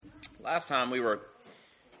Last time we were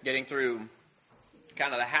getting through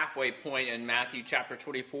kind of the halfway point in Matthew chapter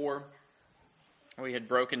 24. We had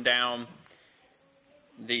broken down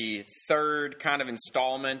the third kind of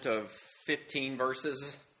installment of 15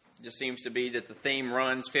 verses. It just seems to be that the theme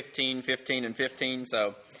runs 15, 15, and 15.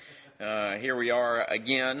 So here we are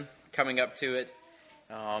again, coming up to it.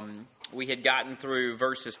 We had gotten through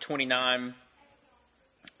verses 29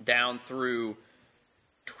 down through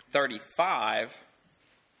 35.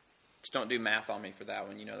 Just don't do math on me for that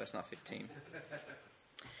one. You know that's not 15.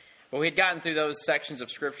 But we had gotten through those sections of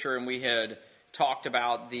Scripture, and we had talked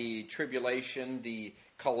about the tribulation, the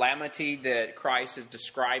calamity that Christ is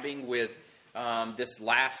describing with this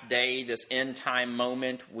last day, this end-time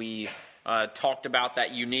moment. We talked about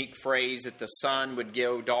that unique phrase that the sun would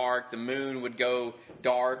go dark, the moon would go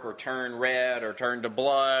dark or turn red or turn to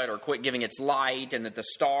blood or quit giving its light, and that the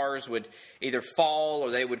stars would either fall or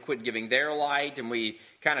they would quit giving their light. And we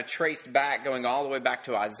kind of traced back, going all the way back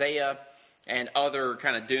to Isaiah and other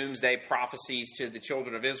kind of doomsday prophecies to the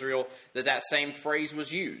children of Israel, that same phrase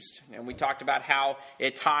was used. And we talked about how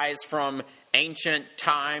it ties from ancient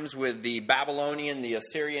times with the Babylonian, the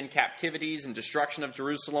Assyrian captivities and destruction of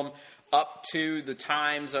Jerusalem up to the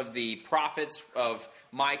times of the prophets of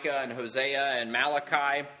Micah and Hosea and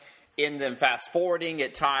Malachi. In them fast forwarding,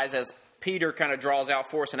 it ties, as Peter kind of draws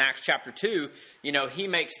out for us in Acts chapter 2, he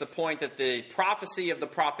makes the point that the prophecy of the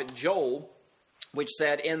prophet Joel, which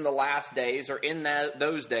said, in the last days, or in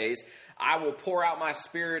those days, I will pour out my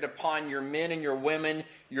spirit upon your men and your women,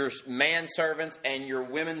 your manservants and your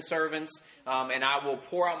women servants, and I will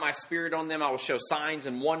pour out my spirit on them. I will show signs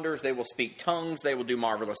and wonders. They will speak tongues. They will do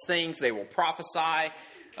marvelous things. They will prophesy.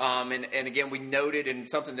 And again, we noted, and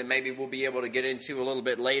something that maybe we'll be able to get into a little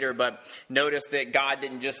bit later, but notice that God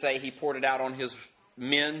didn't just say he poured it out on his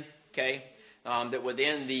men, okay? That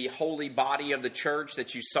within the holy body of the church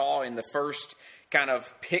that you saw in the first kind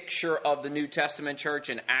of picture of the New Testament church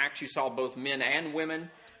in Acts, you saw both men and women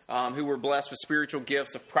who were blessed with spiritual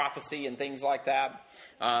gifts of prophecy and things like that.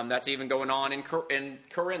 That's even going on in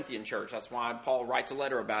Corinthian church. That's why Paul writes a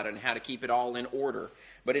letter about it and how to keep it all in order.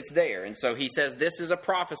 But it's there. And so he says, this is a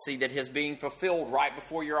prophecy that is being fulfilled right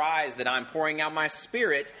before your eyes, that I'm pouring out my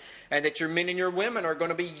spirit, and that your men and your women are going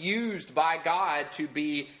to be used by God to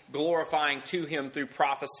be glorifying to him through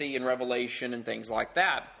prophecy and revelation and things like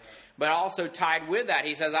that. But also tied with that,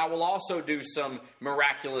 he says, I will also do some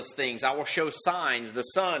miraculous things. I will show signs. The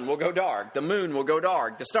sun will go dark. The moon will go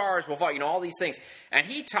dark. The stars will fall. All these things. And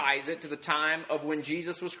he ties it to the time of when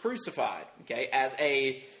Jesus was crucified, okay, as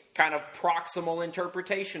a kind of proximal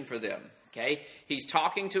interpretation for them. Okay, he's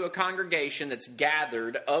talking to a congregation that's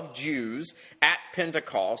gathered of Jews at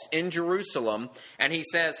Pentecost in Jerusalem, and he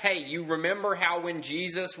says, hey, you remember how when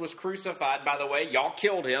Jesus was crucified, by the way, y'all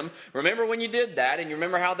killed him. Remember when you did that, and you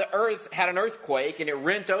remember how the earth had an earthquake, and it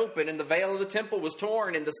rent open, and the veil of the temple was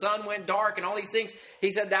torn, and the sun went dark, and all these things.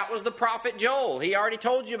 He said that was the prophet Joel. He already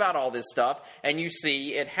told you about all this stuff, and you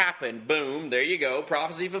see it happened. Boom, there you go,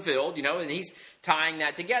 prophecy fulfilled, and he's tying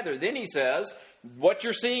that together. Then he says, what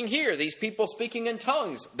you're seeing here, these people speaking in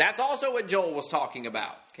tongues, that's also what Joel was talking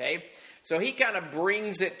about, okay? So he kind of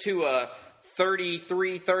brings it to a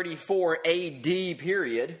 33, 34 AD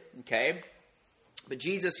period, okay? But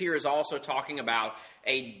Jesus here is also talking about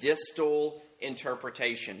a distal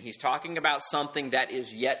interpretation. He's talking about something that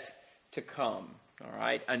is yet to come, all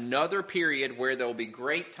right? Another period where there will be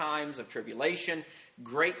great times of tribulation,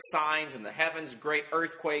 great signs in the heavens, great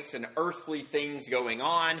earthquakes and earthly things going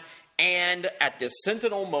on. And at this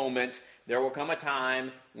sentinel moment, there will come a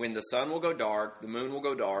time when the sun will go dark, the moon will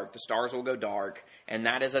go dark, the stars will go dark. And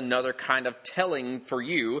that is another kind of telling for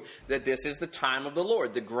you that this is the time of the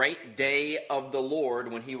Lord, the great day of the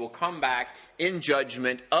Lord, when he will come back in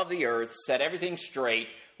judgment of the earth, set everything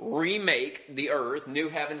straight, remake the earth, new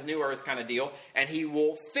heavens, new earth kind of deal. And he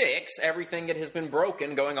will fix everything that has been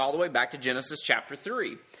broken, going all the way back to Genesis chapter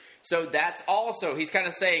 3. So that's also, he's kind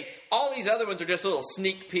of saying, all these other ones are just little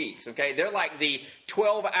sneak peeks, okay? They're like the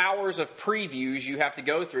 12 hours of previews you have to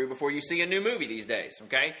go through before you see a new movie these days,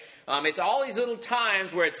 okay? It's all these little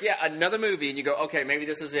times where it's, another movie, and you go, okay, maybe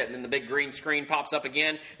this is it. And then the big green screen pops up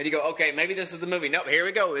again, and you go, okay, maybe this is the movie. Nope, here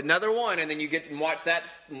we go, another one. And then you get and watch that,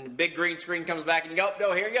 and the big green screen comes back, and you go,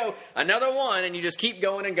 no, here we go, another one. And you just keep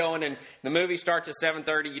going, and the movie starts at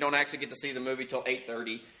 7:30. You don't actually get to see the movie till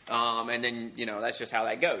 8:30. And then, that's just how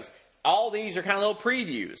that goes. All these are kind of little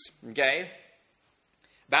previews, okay?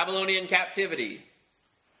 Babylonian captivity,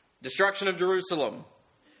 destruction of Jerusalem,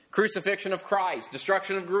 crucifixion of Christ,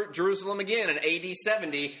 destruction of Jerusalem again in AD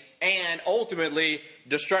 70, and ultimately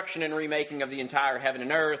destruction and remaking of the entire heaven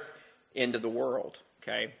and earth, end of the world,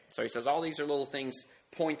 okay? So he says all these are little things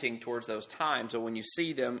pointing towards those times. So when you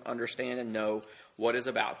see them, understand and know what is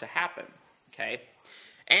about to happen. Okay?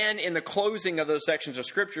 And in the closing of those sections of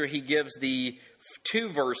Scripture, he gives the two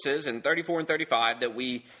verses in 34 and 35 that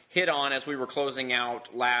we hit on as we were closing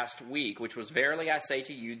out last week, which was, "Verily I say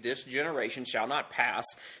to you, this generation shall not pass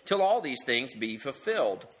till all these things be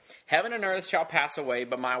fulfilled. Heaven and earth shall pass away,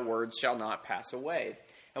 but my words shall not pass away."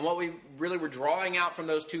 And what we really were drawing out from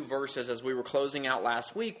those two verses as we were closing out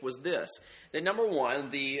last week was this. That number one,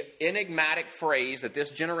 the enigmatic phrase that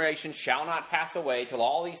this generation shall not pass away till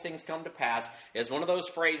all these things come to pass is one of those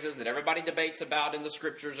phrases that everybody debates about in the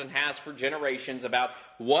Scriptures and has for generations about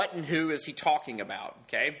what and who is he talking about,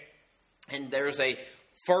 okay? And there's a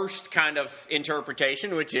first kind of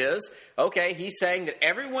interpretation, which is, okay, he's saying that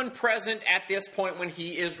everyone present at this point when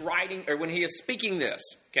he is writing, or when he is speaking this,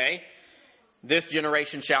 okay, this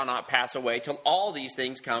generation shall not pass away till all these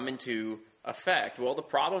things come into effect. Well, the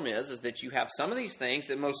problem is that you have some of these things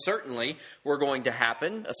that most certainly were going to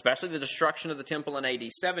happen, especially the destruction of the temple in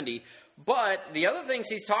AD 70. But the other things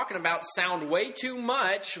he's talking about sound way too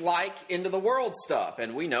much like end of the world stuff.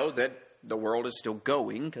 And we know that the world is still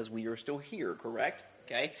going because we are still here, correct?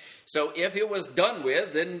 Okay, so if it was done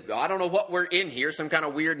with, then I don't know what we're in here, some kind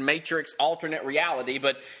of weird matrix alternate reality.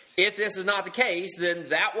 But if this is not the case, then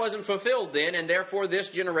that wasn't fulfilled then, and therefore this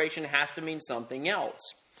generation has to mean something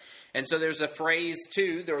else. And so there's a phrase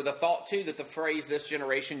too, or the thought too, that the phrase this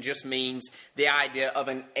generation just means the idea of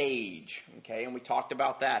an age. Okay, and we talked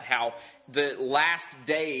about that, how the last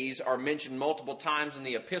days are mentioned multiple times in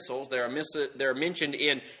the epistles. They're mentioned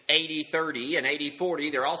in AD 30 and AD 40.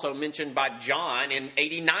 They're also mentioned by John in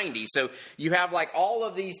AD 90. So you have like all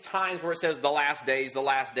of these times where it says the last days, the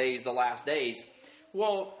last days, the last days.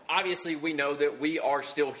 Well, obviously we know that we are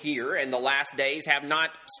still here and the last days have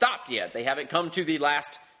not stopped yet. They haven't come to the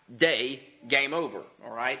last day, game over,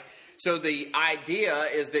 all right? So the idea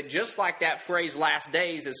is that just like that phrase last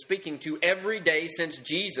days is speaking to every day since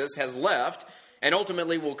Jesus has left and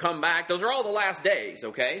ultimately will come back, those are all the last days,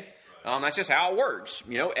 okay? That's just how it works.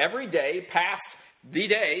 You know, every day past the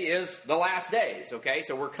day is the last days, okay?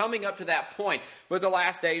 So we're coming up to that point with the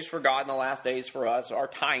last days for God and the last days for us. Our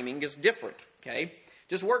timing is different, okay?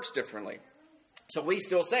 Just works differently. So we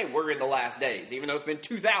still say we're in the last days, even though it's been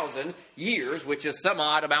 2,000 years, which is some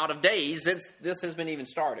odd amount of days since this has been even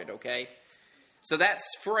started, okay? So that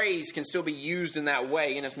phrase can still be used in that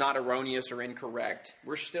way, and it's not erroneous or incorrect.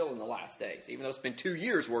 We're still in the last days, even though it's been 2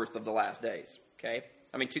 years worth of the last days, okay?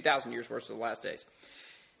 2,000 years worth of the last days.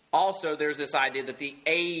 Also, there's this idea that the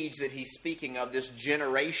age that he's speaking of, this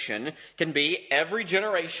generation, can be every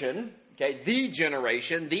generation, okay? The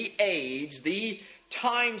generation, the age, the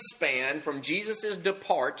time span from Jesus'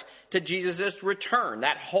 depart to Jesus' return.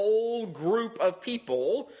 That whole group of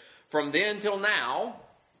people from then till now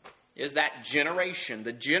is that generation,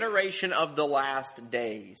 the generation of the last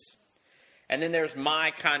days. And then there's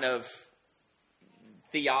my kind of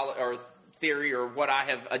theory or what I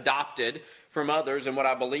have adopted from others and what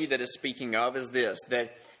I believe that is speaking of is this,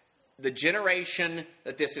 that the generation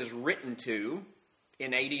that this is written to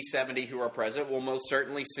in AD 70 who are present will most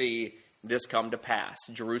certainly see this come to pass.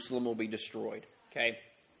 Jerusalem will be destroyed. Okay?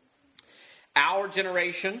 Our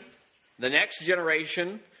generation, the next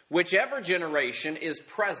generation, whichever generation is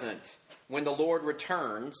present when the Lord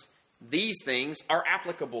returns, these things are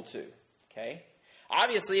applicable to. Okay?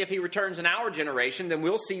 Obviously, if he returns in our generation, then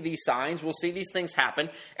we'll see these signs, we'll see these things happen,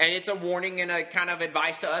 and it's a warning and a kind of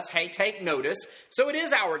advice to us, hey, take notice. So it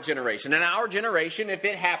is our generation, and our generation, if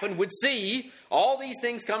it happened, would see all these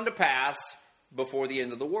things come to pass before the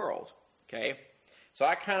end of the world. Okay, so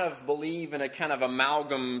I kind of believe in a kind of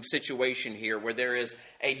amalgam situation here where there is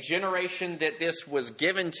a generation that this was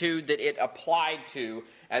given to, that it applied to,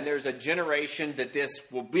 and there's a generation that this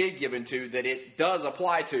will be given to, that it does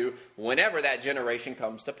apply to whenever that generation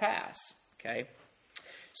comes to pass. Okay,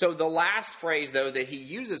 so the last phrase, though, that he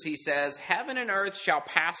uses, he says, heaven and earth shall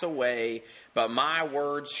pass away, but my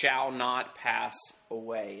words shall not pass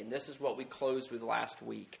away. And this is what we closed with last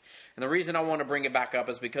week. And the reason I want to bring it back up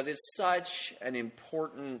is because it's such an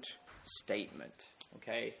important statement,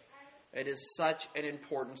 okay? It is such an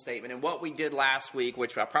important statement. And what we did last week,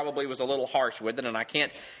 which I probably was a little harsh with it, and I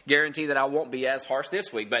can't guarantee that I won't be as harsh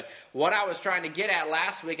this week, but what I was trying to get at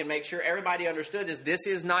last week and make sure everybody understood is this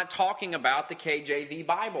is not talking about the KJV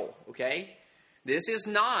Bible, okay? This is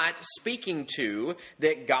not speaking to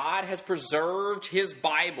that God has preserved his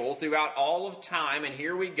Bible throughout all of time, and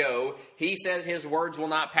here we go. He says his words will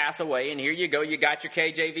not pass away, and here you go. You got your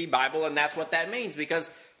KJV Bible, and that's what that means, because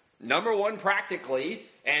number one, practically,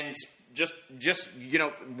 and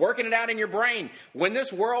working it out in your brain. When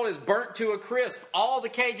this world is burnt to a crisp, all the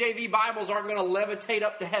KJV Bibles aren't going to levitate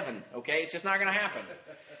up to heaven. Okay, it's just not going to happen.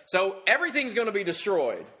 So everything's going to be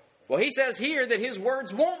destroyed. Well, he says here that his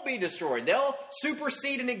words won't be destroyed. They'll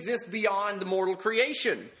supersede and exist beyond the mortal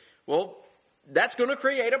creation. Well, that's going to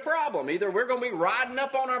create a problem. Either we're going to be riding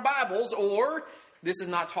up on our Bibles, or this is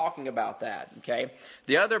not talking about that, okay?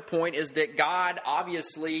 The other point is that God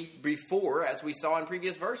obviously before, as we saw in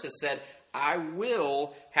previous verses, said, I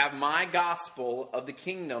will have my gospel of the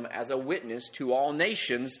kingdom as a witness to all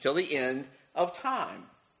nations till the end of time.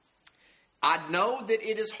 I know that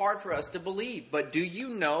it is hard for us to believe, but do you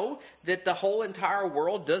know that the whole entire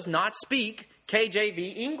world does not speak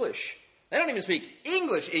KJV English? They don't even speak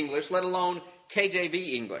English, let alone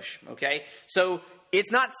KJV English, okay? So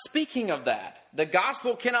it's not speaking of that. The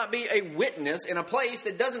gospel cannot be a witness in a place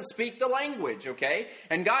that doesn't speak the language, okay?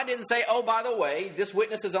 And God didn't say, oh, by the way, this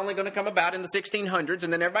witness is only going to come about in the 1600s,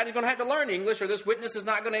 and then everybody's going to have to learn English, or this witness is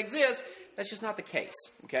not going to exist. That's just not the case,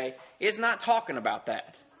 okay? It's not talking about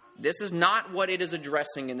that. This is not what it is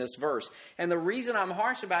addressing in this verse. And the reason I'm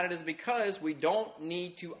harsh about it is because we don't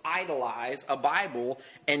need to idolize a Bible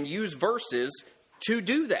and use verses to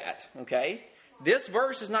do that, okay? This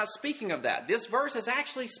verse is not speaking of that. This verse is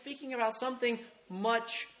actually speaking about something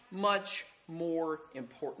much, much more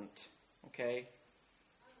important, okay?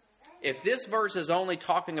 If this verse is only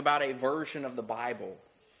talking about a version of the Bible,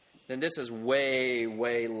 then this is way,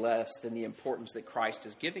 way less than the importance that Christ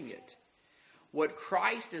is giving it. What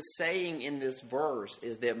Christ is saying in this verse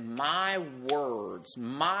is that my words,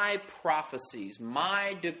 my prophecies,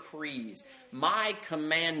 my decrees, my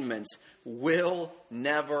commandments will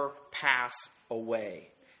never pass away.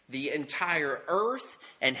 The entire earth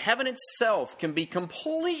and heaven itself can be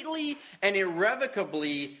completely and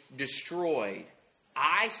irrevocably destroyed.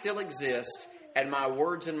 I still exist, and my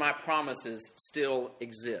words and my promises still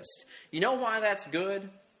exist. You know why that's good?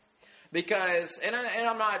 Because, and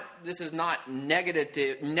I'm not, this is not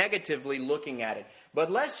negatively looking at it,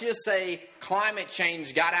 but let's just say climate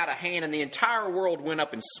change got out of hand and the entire world went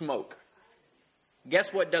up in smoke.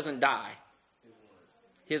 Guess what doesn't die?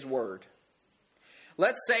 His word.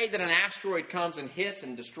 Let's say that an asteroid comes and hits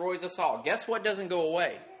and destroys us all. Guess what doesn't go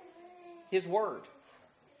away? His word.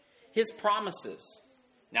 His promises.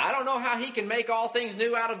 Now, I don't know how he can make all things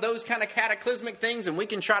new out of those kind of cataclysmic things, and we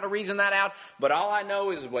can try to reason that out, but all I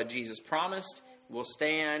know is what Jesus promised will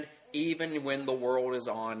stand even when the world is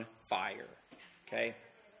on fire. Okay?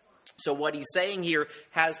 So what he's saying here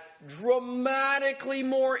has dramatically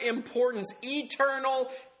more importance, eternal,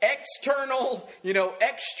 external,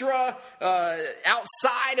 extra,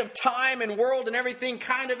 outside of time and world and everything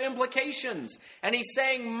kind of implications. And he's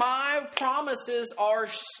saying, my promises are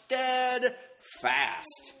steadfast.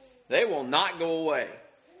 They will not go away.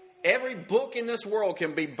 Every book in this world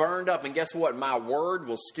can be burned up, and guess what? My word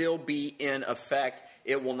will still be in effect.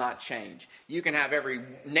 It will not change. You can have every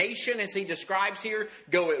nation, as he describes here,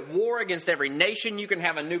 go at war against every nation. You can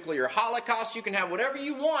have a nuclear holocaust. You can have whatever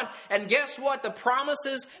you want. And guess what? The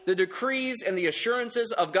promises, the decrees, and the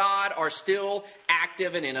assurances of God are still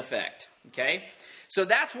active and in effect. Okay? So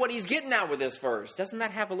that's what he's getting at with this verse. Doesn't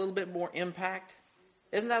that have a little bit more impact?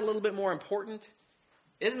 Isn't that a little bit more important?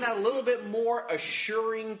 Isn't that a little bit more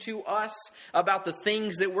assuring to us about the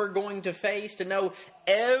things that we're going to face? To know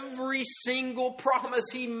every single promise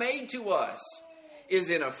he made to us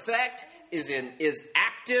is in effect, is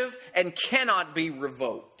active, and cannot be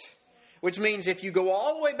revoked. Which means if you go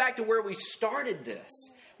all the way back to where we started this,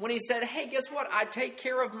 when he said, hey, guess what? I take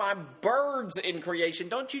care of my birds in creation.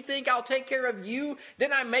 Don't you think I'll take care of you?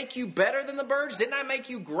 Didn't I make you better than the birds? Didn't I make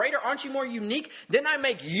you greater? Aren't you more unique? Didn't I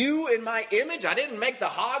make you in my image? I didn't make the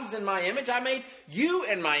hogs in my image. I made you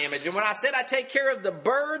in my image. And when I said I take care of the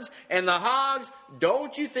birds and the hogs,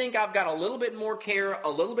 don't you think I've got a little bit more care, a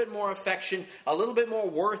little bit more affection, a little bit more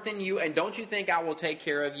worth in you? And don't you think I will take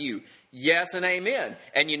care of you? Yes and amen.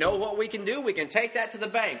 And you know what we can do? We can take that to the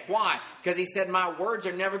bank. Why? Because he said, my words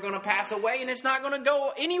are never going to pass away and it's not going to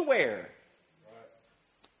go anywhere.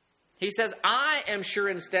 He says, I am sure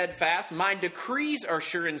and steadfast. My decrees are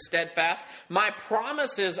sure and steadfast. My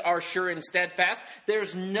promises are sure and steadfast.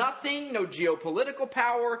 There's nothing, no geopolitical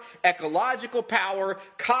power, ecological power,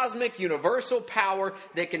 cosmic, universal power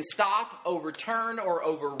that can stop, overturn, or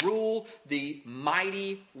overrule the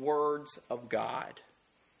mighty words of God.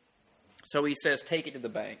 So he says, take it to the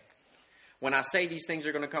bank. When I say these things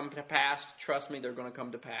are going to come to pass, trust me, they're going to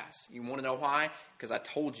come to pass. You want to know why? Because I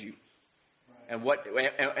told you. And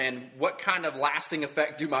what kind of lasting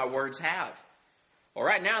effect do my words have? Well,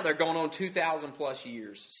 right now they're going on 2,000 plus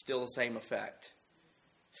years. Still the same effect.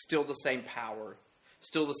 Still the same power.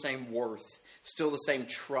 still the same worth, still the same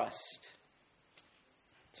trust.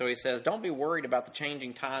 So he says, don't be worried about the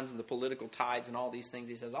changing times and the political tides and all these things.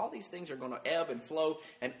 He says, all these things are going to ebb and flow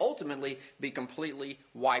and ultimately be completely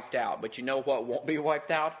wiped out. But you know what won't be wiped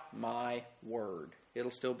out? My word.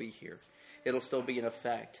 It'll still be here. It'll still be in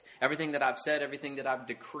effect. Everything that I've said, everything that I've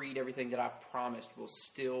decreed, everything that I've promised will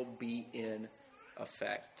still be in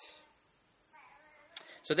effect.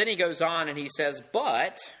 So then he goes on and he says,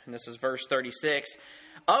 but, and this is verse 36,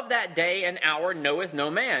 of that day and hour knoweth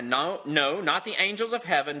no man, no, not the angels of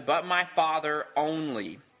heaven, but my Father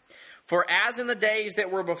only. For as in the days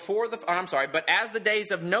that were before but as the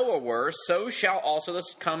days of Noah were, so shall also the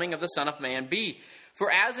coming of the Son of Man be.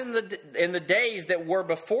 For as in the days that were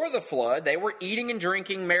before the flood, they were eating and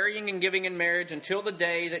drinking, marrying and giving in marriage, until the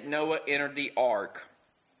day that Noah entered the ark.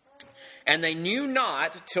 And they knew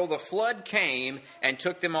not till the flood came and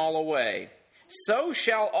took them all away. So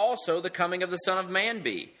shall also the coming of the Son of Man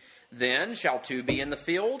be. Then shall two be in the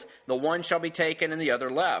field, the one shall be taken and the other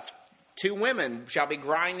left. Two women shall be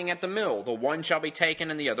grinding at the mill, the one shall be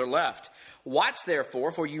taken and the other left. Watch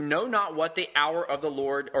therefore, for you know not what the hour of the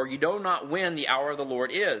Lord, or you know not when the hour of the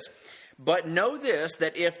Lord is. But know this,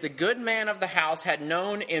 that if the good man of the house had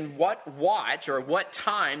known in what watch or what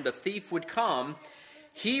time the thief would come,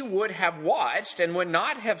 he would have watched and would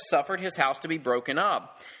not have suffered his house to be broken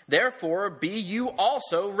up. Therefore, be you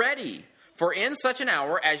also ready. For in such an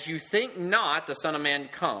hour as you think not, the Son of Man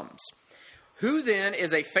comes. Who then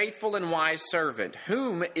is a faithful and wise servant,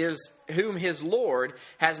 whom his Lord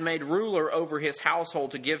has made ruler over his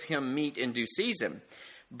household to give him meat in due season?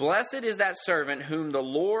 Blessed is that servant whom the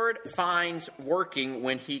Lord finds working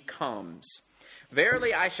when he comes.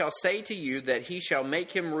 Verily I shall say to you that he shall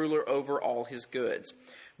make him ruler over all his goods.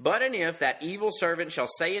 But and if that evil servant shall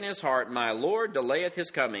say in his heart, my Lord delayeth his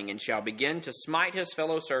coming, and shall begin to smite his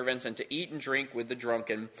fellow servants, and to eat and drink with the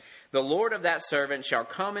drunken, the Lord of that servant shall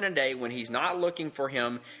come in a day when he is not looking for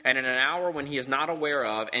him, and in an hour when he is not aware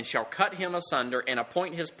of, and shall cut him asunder, and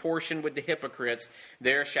appoint his portion with the hypocrites.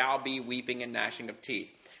 There shall be weeping and gnashing of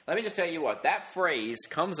teeth. Let me just tell you what, that phrase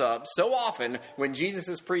comes up so often when Jesus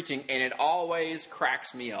is preaching, and it always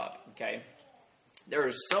cracks me up, okay? There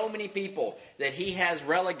are so many people that he has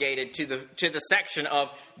relegated to the section of,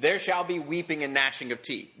 there shall be weeping and gnashing of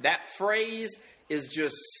teeth. That phrase is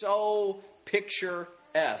just so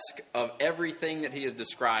picturesque of everything that he is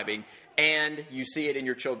describing, and you see it in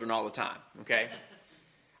your children all the time, okay?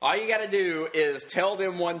 All you got to do is tell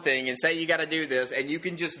them one thing and say you got to do this, and you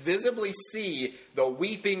can just visibly see the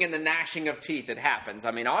weeping and the gnashing of teeth that happens.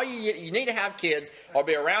 I mean, all you need to have kids or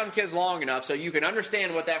be around kids long enough so you can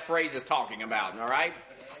understand what that phrase is talking about, all right?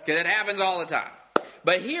 Because it happens all the time.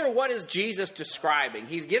 But here, what is Jesus describing?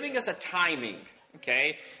 He's giving us a timing,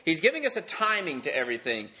 okay? He's giving us a timing to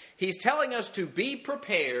everything. He's telling us to be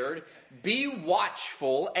prepared, be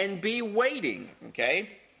watchful, and be waiting, okay?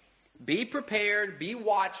 Be prepared, be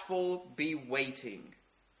watchful, be waiting.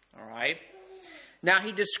 All right? Now,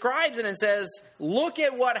 he describes it and says, look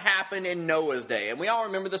at what happened in Noah's day. And we all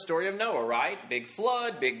remember the story of Noah, right? Big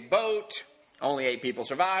flood, big boat. Only 8 people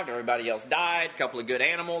survived. Everybody else died. A couple of good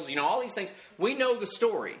animals. You know, all these things. We know the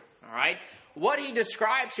story. All right? What he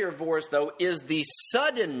describes here for us, though, is the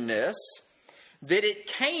suddenness that it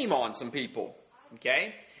came on some people.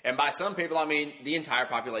 Okay? And by some people, I mean the entire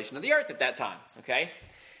population of the earth at that time. Okay?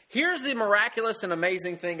 Here's the miraculous and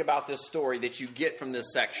amazing thing about this story that you get from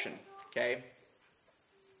this section, okay?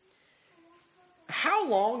 How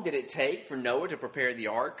long did it take for Noah to prepare the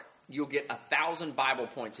ark? You'll get 1,000 Bible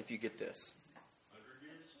points if you get this. 100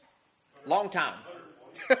 years? Long time.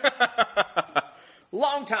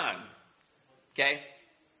 Long time. Okay?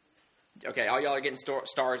 Okay, all y'all are getting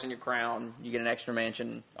stars in your crown. You get an extra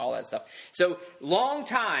mansion, all that stuff. So, long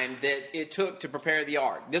time that it took to prepare the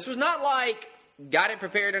ark. This was not like, got it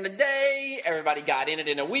prepared in a day, everybody got in it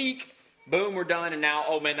in a week, boom, we're done, and now,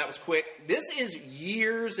 oh man, that was quick. This is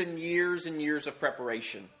years and years and years of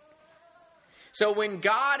preparation. So when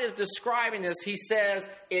God is describing this, he says,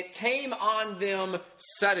 it came on them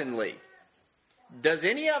suddenly. Does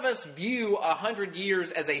any of us view 100 years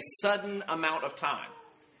as a sudden amount of time?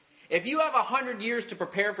 If you have 100 years to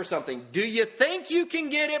prepare for something, do you think you can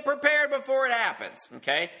get it prepared before it happens?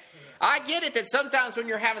 Okay? I get it that sometimes when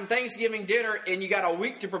you're having Thanksgiving dinner and you got a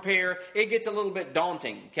week to prepare, it gets a little bit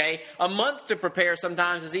daunting, okay? A month to prepare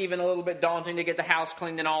sometimes is even a little bit daunting to get the house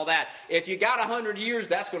cleaned and all that. If you got 100 years,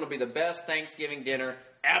 that's going to be the best Thanksgiving dinner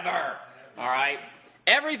ever, all right?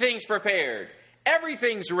 Everything's prepared.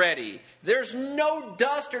 Everything's ready. There's no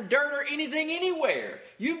dust or dirt or anything anywhere.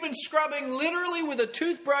 You've been scrubbing literally with a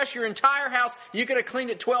toothbrush your entire house. You could have cleaned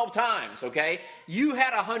it 12 times, okay? You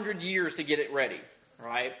had 100 years to get it ready.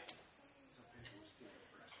 right?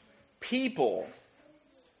 People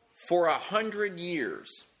for 100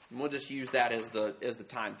 years, and we'll just use that as the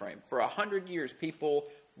time frame. For 100 years, people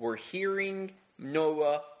were hearing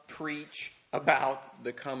Noah preach about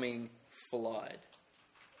the coming flood.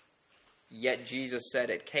 Yet Jesus said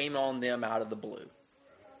it came on them out of the blue.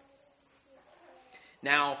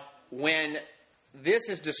 Now, when this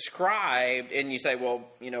is described, and you say, well,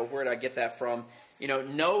 where did I get that from?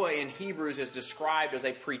 Noah in Hebrews is described as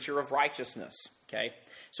a preacher of righteousness, okay?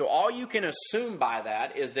 So all you can assume by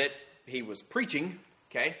that is that he was preaching,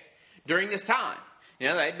 okay, during this time.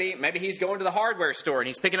 Maybe he's going to the hardware store and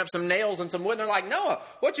he's picking up some nails and some wood. And they're like, Noah,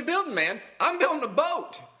 what you building, man? I'm building a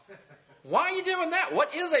boat. Why are you doing that?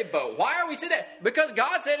 What is a boat? Why are we saying that? Because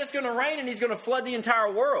God said it's going to rain and he's going to flood the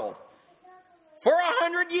entire world. For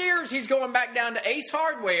 100 years, he's going back down to Ace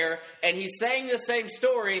Hardware, and he's saying the same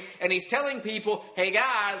story, and he's telling people, hey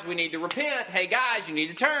guys, we need to repent. Hey guys, you need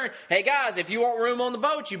to turn. Hey guys, if you want room on the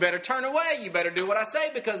boat, you better turn away. You better do what I say,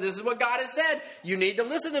 because this is what God has said. You need to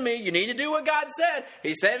listen to me. You need to do what God said.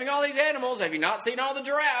 He's saving all these animals. Have you not seen all the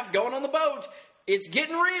giraffe going on the boat? It's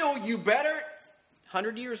getting real. You better.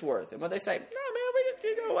 100 years worth. And what they say, no man,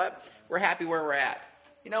 you know what? We're happy where we're at.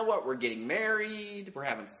 You know what? We're getting married. We're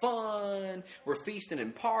having fun. We're feasting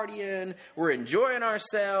and partying. We're enjoying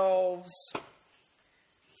ourselves.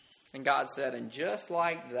 And God said, and just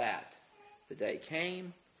like that, the day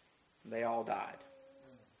came, they all died.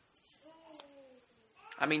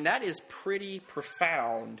 I mean, that is pretty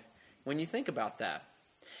profound when you think about that.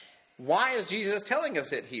 Why is Jesus telling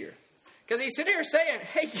us it here? Because he's sitting here saying,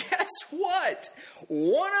 hey, guess what?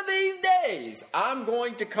 One of these days, I'm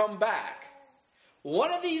going to come back.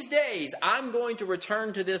 One of these days, I'm going to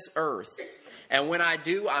return to this earth. And when I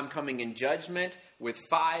do, I'm coming in judgment with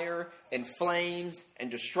fire and flames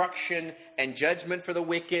and destruction and judgment for the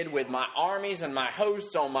wicked with my armies and my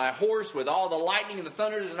hosts on my horse with all the lightning and the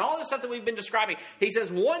thunders and all the stuff that we've been describing. He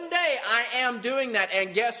says, one day I am doing that.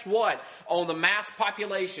 And guess what? On the mass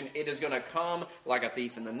population, it is going to come like a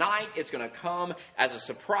thief in the night. It's going to come as a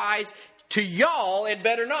surprise. To y'all, it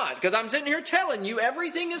better not, because I'm sitting here telling you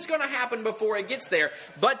everything is going to happen before it gets there.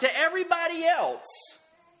 But to everybody else,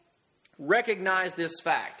 recognize this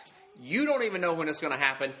fact. You don't even know when it's going to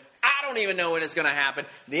happen. I don't even know when it's going to happen.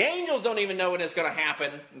 The angels don't even know when it's going to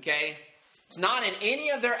happen, okay? It's not in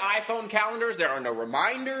any of their iPhone calendars. There are no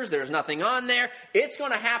reminders. There's nothing on there. It's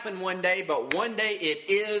going to happen one day, but one day it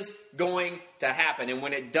is going to happen. And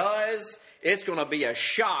when it does, it's going to be a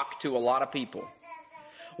shock to a lot of people.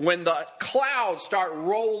 When the clouds start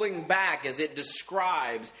rolling back, as it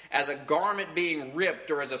describes, as a garment being ripped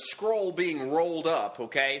or as a scroll being rolled up,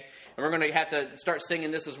 okay? And we're going to have to start singing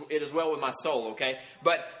this as well with my soul, okay?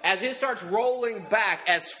 But as it starts rolling back,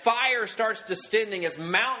 as fire starts descending, as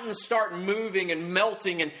mountains start moving and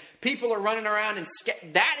melting, and people are running around, and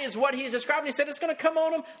that is what he's describing. He said it's going to come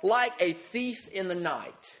on them like a thief in the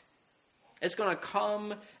night. It's going to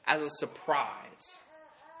come as a surprise.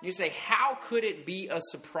 You say, how could it be a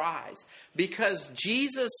surprise? Because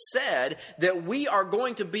Jesus said that we are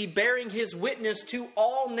going to be bearing his witness to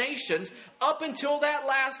all nations up until that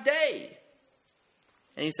last day.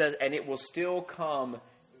 And he says, and it will still come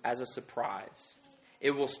as a surprise. It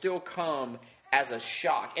will still come as a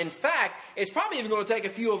shock. In fact, it's probably even going to take a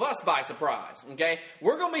few of us by surprise, okay?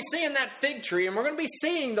 We're going to be seeing that fig tree, and we're going to be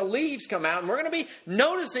seeing the leaves come out, and we're going to be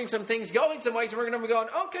noticing some things going some ways, and we're going to be going,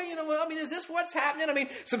 okay, is this what's happening?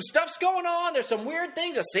 Some stuff's going on. There's some weird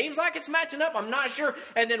things. It seems like it's matching up. I'm not sure.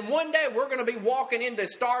 And then one day, we're going to be walking into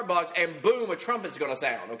Starbucks, and boom, a trumpet's going to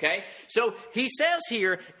sound, okay? So he says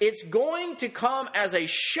here, it's going to come as a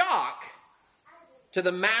shock to the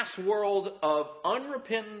mass world of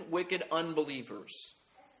unrepentant, wicked unbelievers.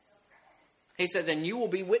 He says, and you will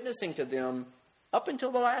be witnessing to them up until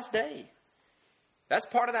the last day. That's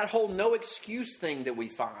part of that whole no excuse thing that we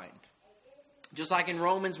find. Just like in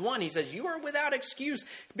Romans 1, he says, you are without excuse,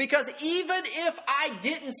 because even if I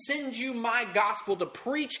didn't send you my gospel to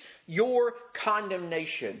preach your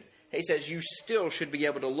condemnation, he says you still should be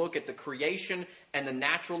able to look at the creation and the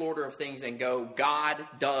natural order of things and go, God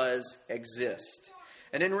does exist.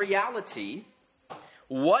 And in reality,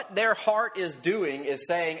 what their heart is doing is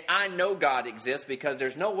saying, I know God exists because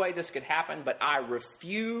there's no way this could happen, but I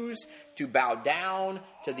refuse to bow down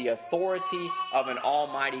to the authority of an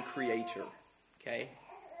almighty creator. Okay?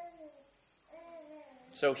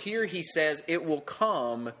 So here he says it will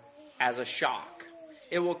come as a shock.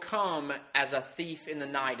 It will come as a thief in the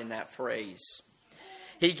night in that phrase.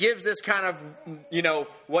 he gives this kind of,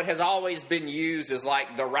 what has always been used as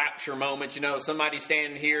like the rapture moment. Somebody's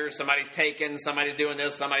standing here, somebody's taken, somebody's doing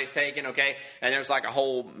this, somebody's taken, okay? And there's like a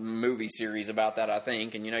whole movie series about that, I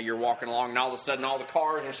think. And, you're walking along and all of a sudden all the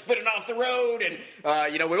cars are spitting off the road.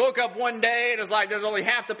 And, we woke up one day and it's like there's only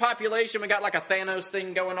half the population. We got like a Thanos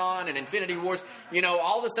thing going on and Infinity Wars.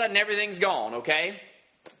 All of a sudden everything's gone, okay?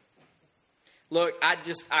 Look,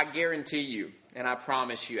 I guarantee you, and I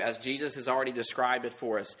promise you, as Jesus has already described it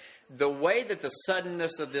for us, the way that the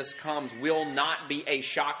suddenness of this comes will not be a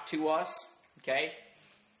shock to us, okay?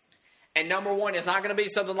 And number one, it's not going to be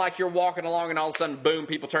something like you're walking along and all of a sudden, boom,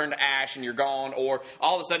 people turn to ash and you're gone. Or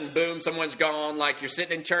all of a sudden, boom, someone's gone. Like you're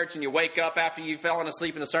sitting in church and you wake up after you've fallen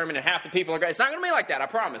asleep in the sermon and half the people are gone. It's not going to be like that, I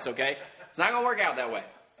promise, okay? It's not going to work out that way.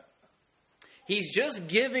 He's just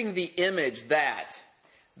giving the image that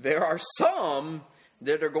there are some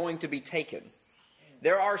that are going to be taken.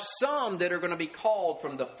 There are some that are going to be called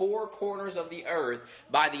from the four corners of the earth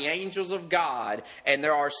by the angels of God. And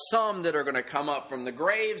there are some that are going to come up from the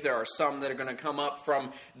graves. There are some that are going to come up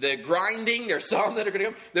from the grinding. There's some that are going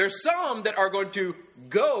to come. There's some that are going to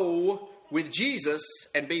go with Jesus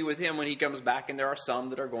and be with him when he comes back. And there are some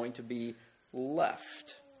that are going to be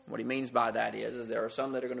left. What he means by that is there are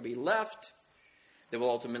some that are going to be left that will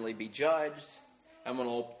ultimately be judged and will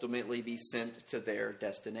ultimately be sent to their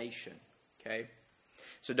destination. Okay?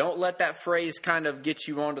 So don't let that phrase kind of get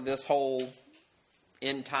you onto this whole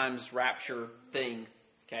end times rapture thing.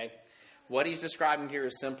 Okay? What he's describing here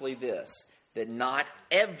is simply this, that not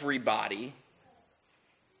everybody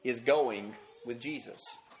is going with Jesus.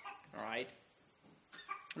 All right?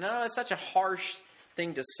 No, that's such a harsh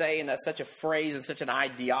thing to say, and that's such a phrase and such an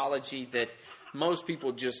ideology that most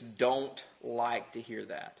people just don't like to hear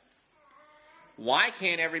that. Why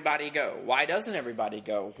can't everybody go? Why doesn't everybody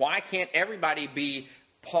go? Why can't everybody be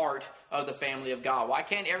part of the family of God? Why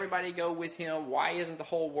can't everybody go with him? Why isn't the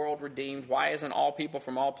whole world redeemed? Why isn't all people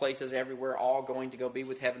from all places everywhere all going to go be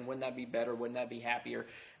with heaven? Wouldn't that be better? Wouldn't that be happier?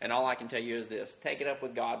 And all I can tell you is this. Take it up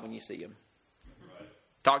with God when you see him. Right.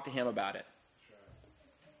 Talk to him about it.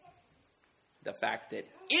 The fact that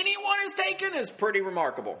anyone is taken is pretty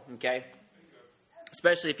remarkable, okay?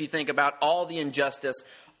 Especially if you think about all the injustice,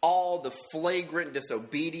 all the flagrant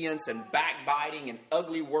disobedience and backbiting and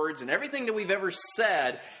ugly words and everything that we've ever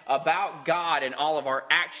said about God in all of our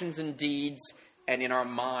actions and deeds and in our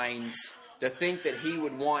minds. To think that he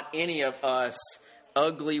would want any of us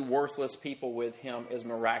ugly, worthless people with him is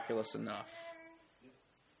miraculous enough.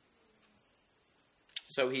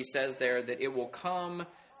 So he says there that it will come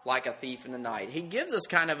like a thief in the night. He gives us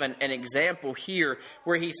kind of an example here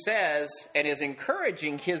where he says and is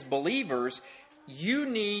encouraging his believers, you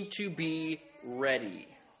need to be ready.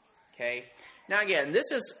 Okay? Now again,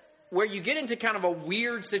 this is where you get into kind of a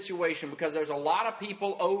weird situation because there's a lot of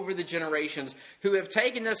people over the generations who have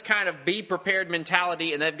taken this kind of be prepared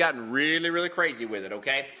mentality and they've gotten really, really crazy with it,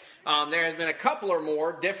 okay? There has been a couple or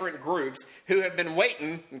more different groups who have been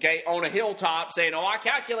waiting, okay, on a hilltop saying, I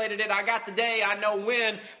calculated it, I got the day, I know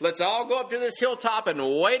when. Let's all go up to this hilltop and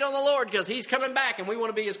wait on the Lord because he's coming back and we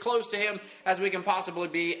want to be as close to him as we can possibly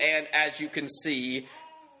be. And as you can see,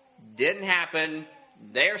 didn't happen.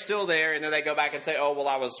 They're still there, and then they go back and say, I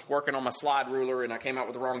was working on my slide ruler, and I came out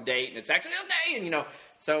with the wrong date, and it's actually this day, and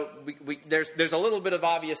so there's a little bit of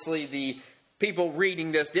obviously the people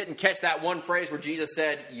reading this didn't catch that one phrase where Jesus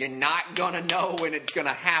said, you're not going to know when it's going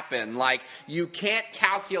to happen. Like, you can't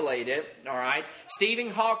calculate it, all right? Stephen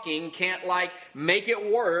Hawking can't, make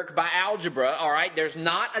it work by algebra, all right? There's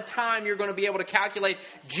not a time you're going to be able to calculate.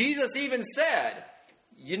 Jesus even said,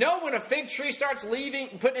 when a fig tree starts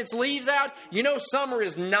putting its leaves out, summer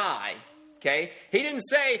is nigh. Okay? He didn't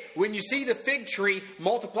say, when you see the fig tree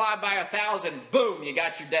multiplied by 1,000, boom, you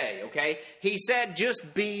got your day. Okay? He said,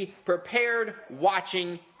 just be prepared,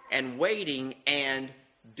 watching, and waiting, and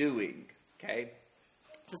doing. Okay?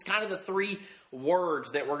 This is kind of the three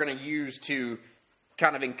words that we're going to use to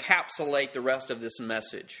kind of encapsulate the rest of this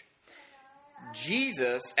message.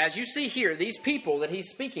 Jesus, as you see here, these people that he's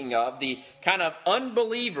speaking of, the kind of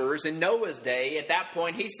unbelievers in Noah's day, at that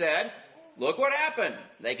point he said, look what happened.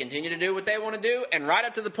 They continue to do what they want to do, and right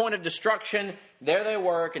up to the point of destruction, there they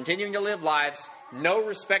were, continuing to live lives, no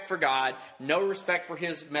respect for God, no respect for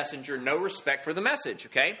his messenger, no respect for the message,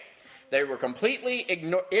 okay? They were completely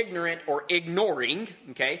ignorant or ignoring,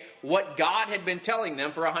 okay, what God had been telling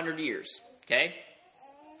them for 100 years, okay?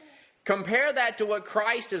 Compare that to what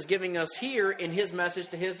Christ is giving us here in his message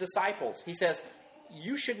to his disciples. He says,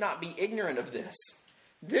 you should not be ignorant of this.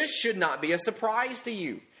 This should not be a surprise to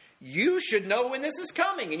you. You should know when this is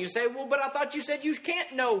coming. And you say, but I thought you said you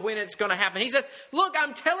can't know when it's going to happen. He says, look,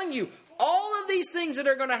 I'm telling you, All of these things that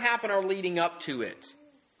are going to happen are leading up to it.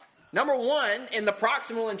 Number one, in the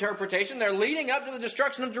proximal interpretation, they're leading up to the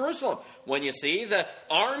destruction of Jerusalem. When you see the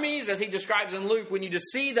armies, as he describes in Luke, when you just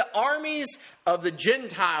see the armies of the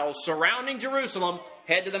Gentiles surrounding Jerusalem,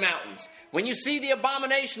 head to the mountains. When you see the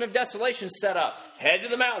abomination of desolation set up, head to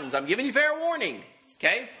the mountains. I'm giving you fair warning.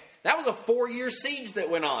 Okay? That was a 4-year siege that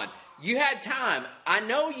went on. You had time. I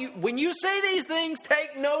know you. When you say these things,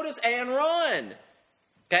 take notice and run.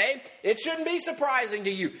 Okay? It shouldn't be surprising to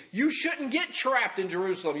you. You shouldn't get trapped in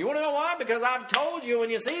Jerusalem. You want to know why? Because I've told you when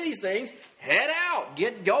you see these things, head out.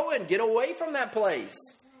 Get going. Get away from that place.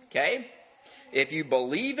 Okay? If you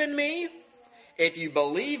believe in me, if you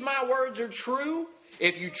believe my words are true,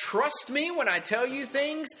 if you trust me when I tell you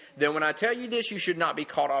things, then when I tell you this, you should not be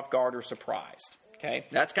caught off guard or surprised. Okay?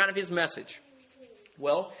 That's kind of his message.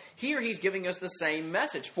 Well, here he's giving us the same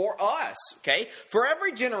message for us, okay? For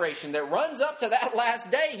every generation that runs up to that last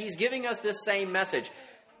day, he's giving us this same message.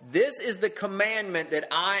 This is the commandment that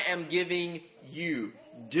I am giving you.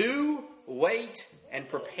 Do, wait, and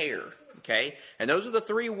prepare, okay? And those are the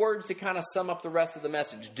 3 words to kind of sum up the rest of the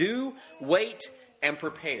message. Do, wait, and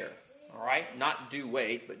prepare, all right? Not do,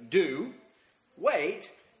 wait, but do,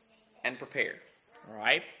 wait, and prepare, all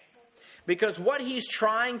right? Because what he's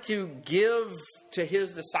trying to give to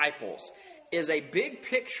his disciples is a big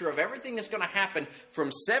picture of everything that's going to happen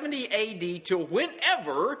from 70 AD to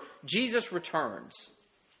whenever Jesus returns.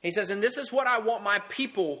 He says, and this is what I want my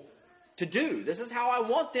people to do. This is how I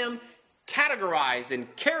want them categorized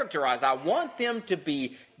and characterized. I want them to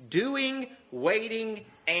be doing, waiting,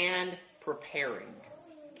 and preparing.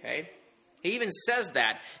 Okay? He even says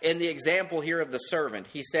that in the example here of the servant.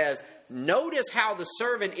 He says, notice how the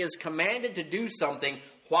servant is commanded to do something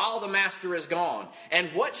while the master is gone. And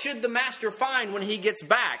what should the master find when he gets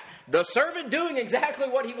back? The servant doing exactly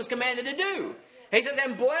what he was commanded to do. He says,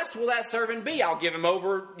 and blessed will that servant be. I'll give him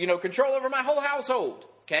over, control over my whole household.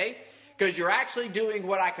 Okay? Because you're actually doing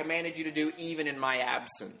what I commanded you to do even in my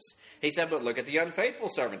absence. He said, but look at the unfaithful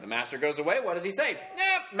servant. The master goes away. What does he say?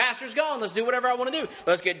 Master's gone. Let's do whatever I want to do.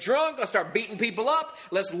 Let's get drunk. Let's start beating people up.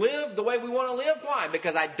 Let's live the way we want to live. Why?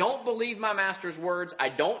 Because I don't believe my master's words. I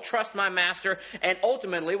don't trust my master. And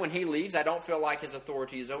ultimately, when he leaves, I don't feel like his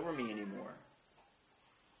authority is over me anymore.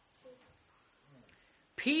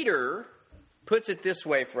 Peter puts it this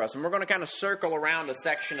way for us. And we're going to kind of circle around a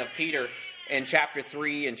section of Peter in chapter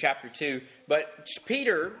 3 and chapter 2. But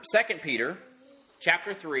Peter, 2 Peter,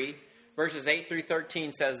 chapter 3, verses 8 through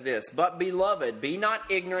 13 says this, but beloved, be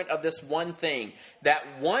not ignorant of this one thing, that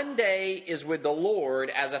one day is with the Lord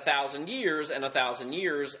as 1,000 years, and 1,000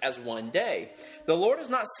 years as one day. The Lord is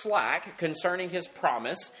not slack concerning his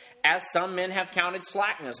promise, as some men have counted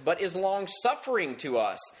slackness, but is long-suffering to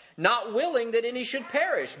us, not willing that any should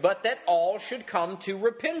perish, but that all should come to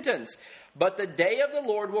repentance. But the day of the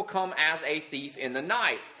Lord will come as a thief in the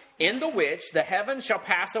night, in the which the heavens shall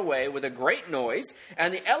pass away with a great noise,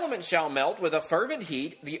 and the elements shall melt with a fervent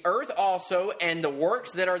heat, the earth also and the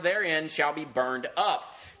works that are therein shall be burned up.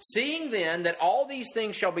 Seeing then that all these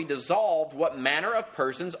things shall be dissolved, what manner of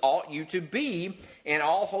persons ought you to be in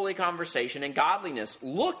all holy conversation and godliness,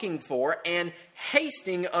 looking for and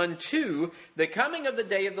hasting unto the coming of the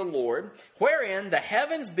day of the Lord, wherein the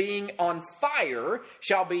heavens being on fire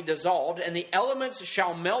shall be dissolved, and the elements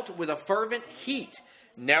shall melt with a fervent heat.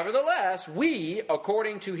 Nevertheless, we,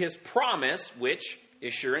 according to his promise, which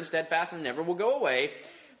is sure and steadfast and never will go away,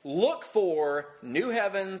 look for new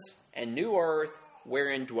heavens and new earth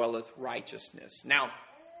wherein dwelleth righteousness. Now,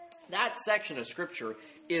 that section of Scripture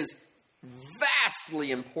is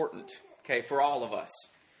vastly important, okay, for all of us.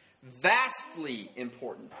 Vastly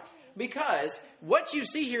important. Because what you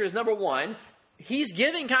see here is, number one, he's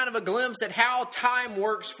giving kind of a glimpse at how time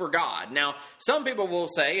works for God. Now, some people will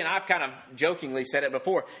say, and I've kind of jokingly said it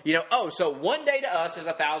before, so one day to us is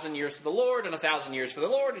 1,000 years to the Lord, and 1,000 years for the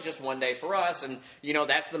Lord is just one day for us. And,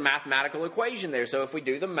 that's the mathematical equation there. So if we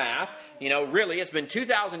do the math, really it's been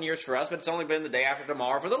 2,000 years for us, but it's only been the day after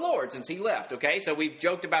tomorrow for the Lord since he left, okay? So we've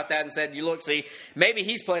joked about that and said, maybe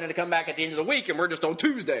he's planning to come back at the end of the week and we're just on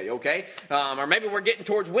Tuesday, okay? Or maybe we're getting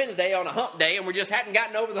towards Wednesday on a hump day and we just hadn't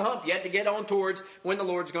gotten over the hump yet to get on towards when the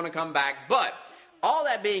Lord's going to come back. But all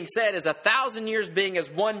that being said, is 1,000 years being as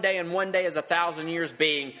one day, and one day is 1,000 years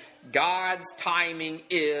being God's timing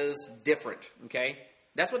is different. Okay?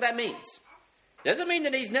 That's what that means. Doesn't mean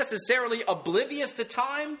that he's necessarily oblivious to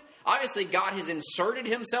time. Obviously, God has inserted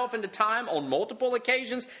himself into time on multiple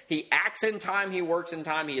occasions. He acts in time. He works in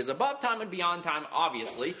time. He is above time and beyond time,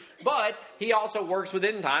 obviously. But he also works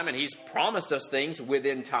within time, and he's promised us things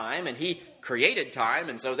within time, and he created time,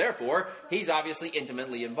 and so therefore, he's obviously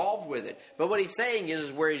intimately involved with it. But what he's saying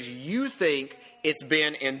is whereas you think it's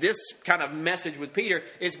been, in this kind of message with Peter,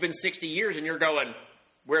 it's been 60 years, and you're going,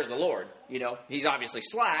 where's the Lord? You know, he's obviously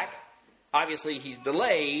slack. Obviously, he's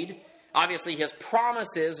delayed. Obviously, his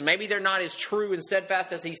promises, maybe they're not as true and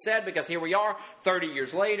steadfast as he said, because here we are, 30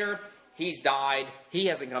 years later, he's died, he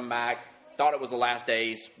hasn't come back, thought it was the last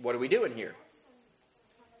days, what are we doing here?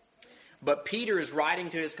 But Peter is writing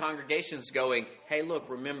to his congregations going, hey, look,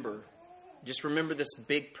 just remember this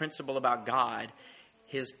big principle about God.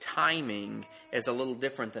 His timing is a little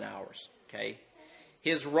different than ours, okay?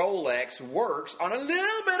 His Rolex works on a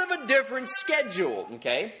little bit of a different schedule,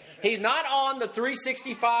 okay? He's not on the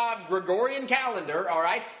 365 Gregorian calendar, all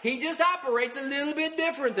right? He just operates a little bit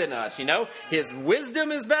different than us, you know? His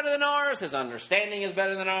wisdom is better than ours. His understanding is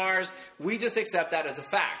better than ours. We just accept that as a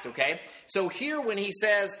fact, okay? So here when he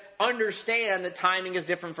says, understand that timing is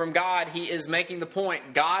different from God, he is making the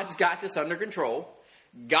point, God's got this under control.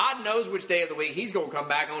 God knows which day of the week he's going to come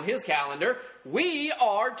back on his calendar. We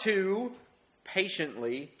are to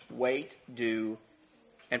patiently wait, do,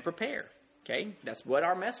 and prepare. Okay? That's what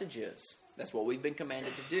our message is. That's what we've been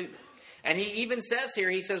commanded to do. And he even says here,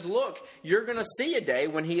 he says, look, you're going to see a day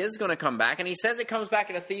when he is going to come back. And he says it comes back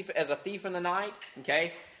as a thief in the night.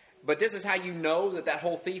 Okay? But this is how you know that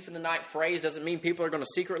whole thief in the night phrase doesn't mean people are going to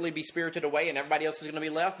secretly be spirited away and everybody else is going to be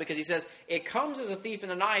left. Because he says it comes as a thief in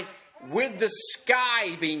the night with the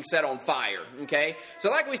sky being set on fire, okay? So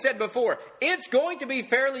like we said before, it's going to be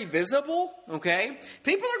fairly visible, okay?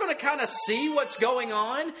 People are going to kind of see what's going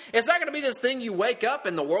on. It's not going to be this thing you wake up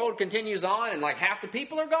and the world continues on and like half the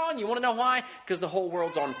people are gone. You want to know why? Because the whole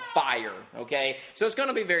world's on fire, okay? So it's going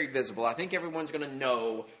to be very visible. I think everyone's going to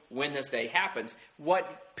know when this day happens.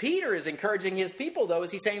 What Peter is encouraging his people, though, is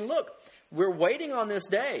he's saying, look, we're waiting on this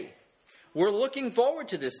day. We're looking forward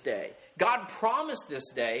to this day. God promised this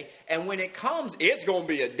day, and when it comes, it's going to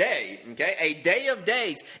be a day, okay? A day of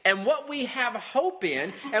days. And what we have hope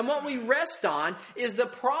in and what we rest on is the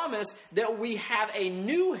promise that we have a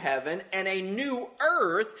new heaven and a new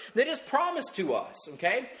earth that is promised to us,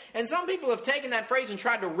 okay? And some people have taken that phrase and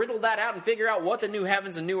tried to riddle that out and figure out what the new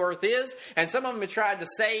heavens and new earth is. And some of them have tried to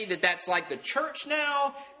say that that's like the church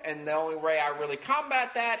now. And the only way I really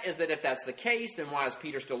combat that is that if that's the case, then why is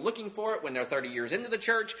Peter still looking for it when they're 30 years into the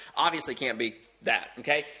church? Obviously can't be that,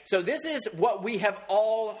 okay? So this is what we have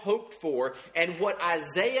all hoped for and what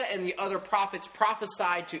Isaiah and the other prophets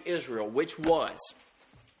prophesied to Israel, which was,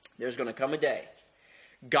 there's going to come a day.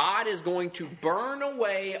 God is going to burn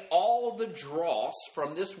away all the dross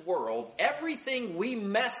from this world, everything we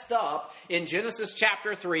messed up in Genesis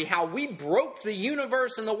chapter 3, how we broke the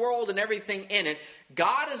universe and the world and everything in it.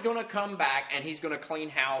 God is going to come back and he's going to clean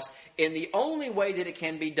house in the only way that it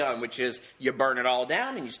can be done, which is you burn it all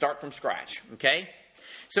down and you start from scratch, okay?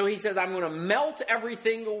 So he says, I'm going to melt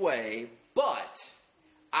everything away, but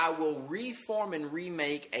I will reform and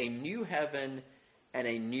remake a new heaven and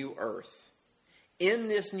a new earth. In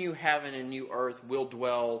this new heaven and new earth will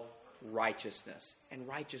dwell righteousness, and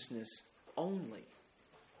righteousness only.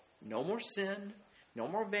 No more sin, no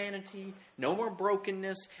more vanity, no more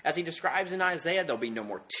brokenness. As he describes in Isaiah, there'll be no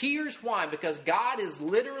more tears. Why? Because God is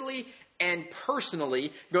literally and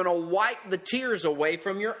personally going to wipe the tears away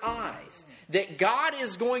from your eyes. That God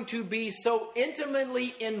is going to be so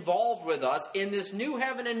intimately involved with us in this new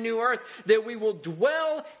heaven and new earth that we will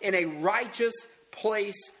dwell in a righteous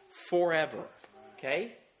place forever.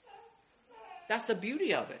 Okay? That's the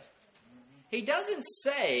beauty of it. He doesn't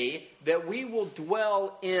say that we will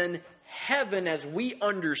dwell in heaven as we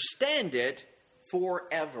understand it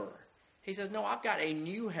forever. He says, no, I've got a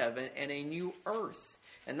new heaven and a new earth.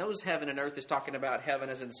 And those heaven and earth is talking about heaven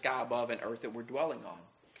as in the sky above and earth that we're dwelling on.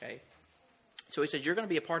 Okay? So he says, you're going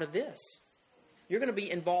to be a part of this. You're going to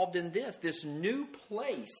be involved in this new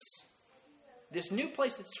place. This new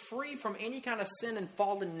place that's free from any kind of sin and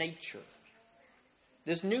fallen nature.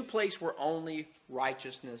 This new place where only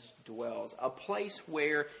righteousness dwells. A place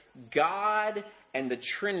where God and the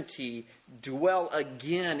Trinity dwell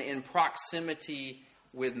again in proximity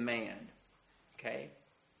with man. Okay?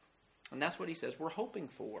 And that's what he says we're hoping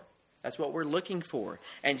for. That's what we're looking for.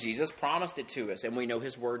 And Jesus promised it to us. And we know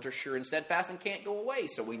his words are sure and steadfast and can't go away.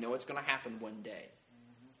 So we know it's going to happen one day.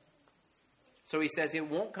 So he says it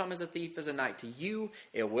won't come as a thief as a night to you.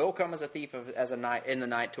 It will come as a thief in the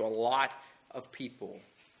night to a lot of people.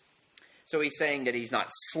 So he's saying that he's not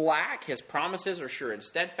slack. His promises are sure and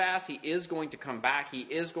steadfast. He is going to come back. He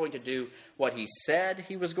is going to do what he said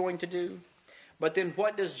he was going to do. But then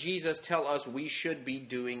what does Jesus tell us we should be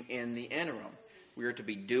doing in the interim? We are to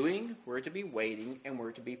be doing, we're to be waiting, and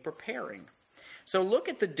we're to be preparing. So look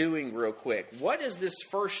at the doing real quick. What is this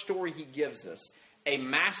first story he gives us? A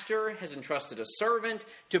master has entrusted a servant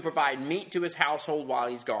to provide meat to his household while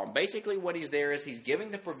he's gone. Basically what he's there is he's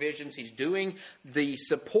giving the provisions, he's doing the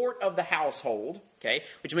support of the household, okay,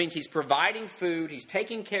 which means he's providing food, he's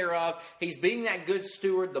taking care of, he's being that good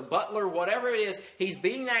steward, the butler, whatever it is, he's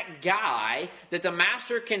being that guy that the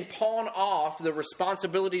master can pawn off the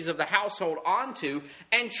responsibilities of the household onto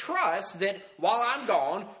and trust that while I'm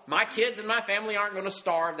gone, my kids and my family aren't going to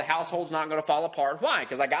starve, the household's not going to fall apart. Why?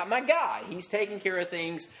 Because I got my guy. He's taking care of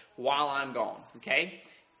things while I'm gone, okay?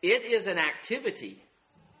 It is an activity.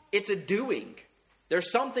 It's a doing.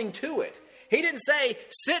 There's something to it. He didn't say,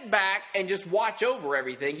 sit back and just watch over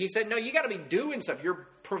everything. He said, no, you got to be doing stuff. You're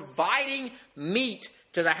providing meat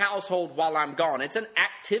to the household while I'm gone. It's an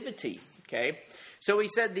activity, okay? So he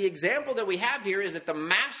said the example that we have here is that the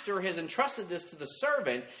master has entrusted this to the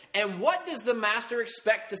servant. And what does the master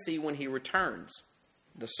expect to see when he returns?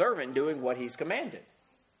 The servant doing what he's commanded.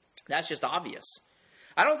 That's just obvious.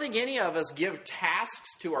 I don't think any of us give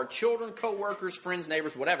tasks to our children, co-workers, friends,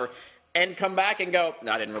 neighbors, whatever, and come back and go,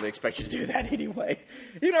 no, I didn't really expect you to do that anyway.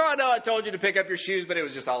 I know I told you to pick up your shoes, but it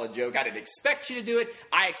was just all a joke. I didn't expect you to do it.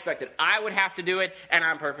 I expected I would have to do it, and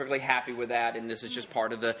I'm perfectly happy with that, and this is just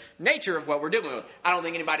part of the nature of what we're doing with. I don't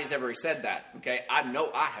think anybody's ever said that, okay? I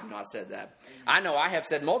know I have not said that. I know I have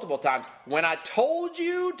said multiple times, when I told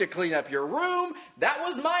you to clean up your room, that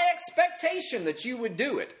was my expectation that you would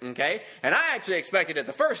do it, okay? And I actually expected it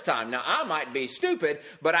the first time. Now, I might be stupid,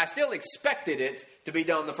 but I still expected it to be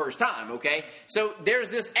done the first time, okay? So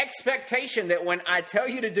there's this expectation that when I tell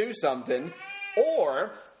you to do something,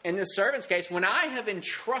 or in this servant's case, when I have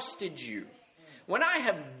entrusted you, when I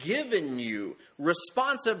have given you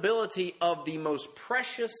responsibility of the most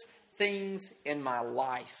precious things in my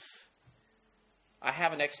life, I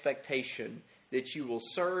have an expectation that you will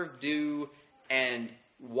serve, do, and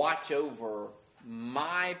watch over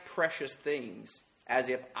my precious things as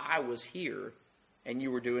if I was here and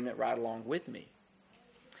you were doing it right along with me.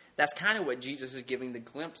 That's kind of what Jesus is giving the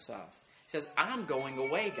glimpse of. He says, I'm going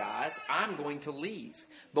away, guys. I'm going to leave.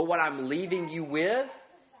 But what I'm leaving you with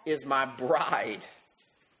is my bride,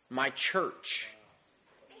 my church.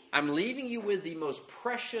 I'm leaving you with the most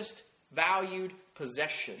precious, valued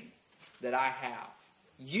possession that I have.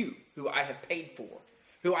 You, who I have paid for,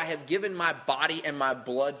 who I have given my body and my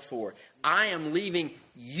blood for. I am leaving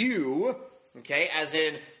you, okay, as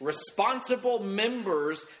in responsible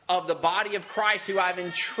members of the body of Christ who I've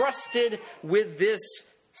entrusted with this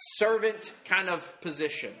servant kind of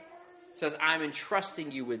position. It says, I'm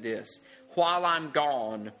entrusting you with this. While I'm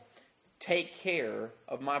gone, take care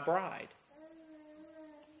of my bride.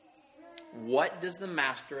 What does the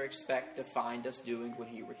master expect to find us doing when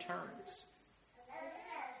he returns?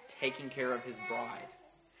 Taking care of his bride.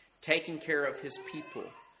 Taking care of his people.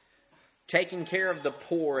 Taking care of the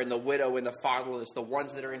poor and the widow and the fatherless, the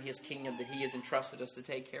ones that are in his kingdom that he has entrusted us to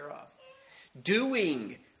take care of.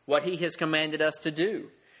 Doing what he has commanded us to do.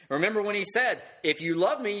 Remember when he said, if you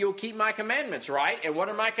love me, you'll keep my commandments, right? And what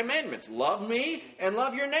are my commandments? Love me and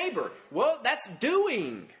love your neighbor. Well, that's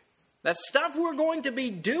doing. That's stuff we're going to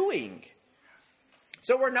be doing.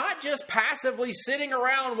 So we're not just passively sitting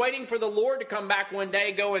around waiting for the Lord to come back one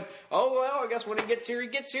day going, oh, well, I guess when he gets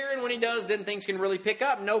here, and when he does, then things can really pick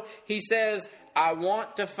up. No, he says, I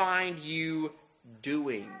want to find you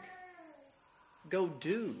doing. Go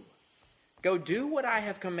do. Go do what I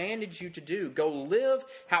have commanded you to do. Go live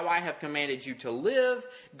how I have commanded you to live.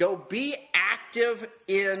 Go be active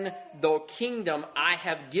in the kingdom I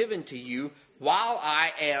have given to you while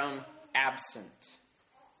I am absent.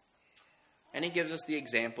 And he gives us the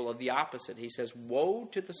example of the opposite. He says, woe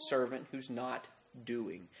to the servant who's not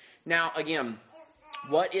doing. Now, again,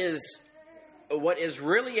 what is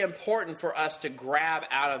really important for us to grab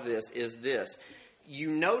out of this is this. You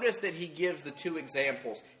notice that he gives the two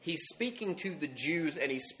examples. He's speaking to the Jews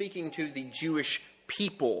and he's speaking to the Jewish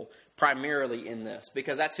people primarily in this,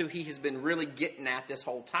 because that's who he has been really getting at this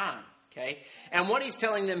whole time. Okay? And what he's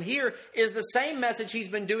telling them here is the same message he's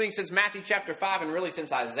been doing since Matthew chapter 5 and really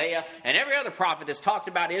since Isaiah and every other prophet that's talked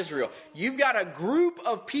about Israel. You've got a group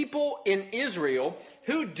of people in Israel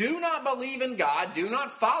who do not believe in God, do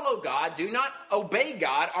not follow God, do not obey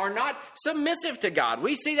God, are not submissive to God.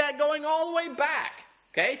 We see that going all the way back.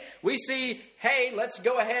 Okay? We see, hey, let's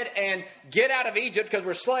go ahead and get out of Egypt because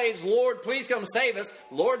we're slaves. Lord, please come save us.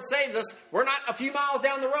 Lord saves us. We're not a few miles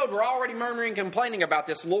down the road. We're already murmuring and complaining about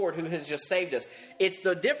this Lord who has just saved us. It's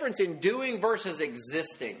the difference in doing versus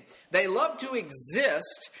existing. They love to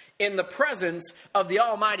exist in the presence of the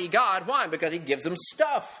Almighty God. Why? Because He gives them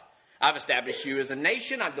stuff. I've established you as a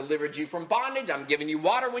nation. I've delivered you from bondage. I'm giving you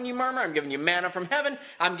water when you murmur. I'm giving you manna from heaven.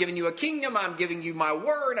 I'm giving you a kingdom. I'm giving you my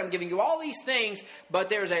word. I'm giving you all these things. But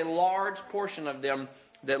there's a large portion of them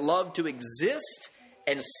that love to exist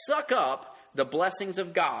and suck up the blessings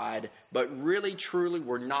of God, but really, truly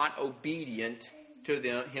were not obedient to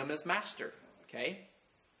Him as master. Okay?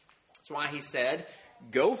 That's why He said,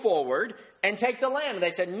 go forward and take the land. And they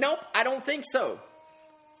said, nope, I don't think so.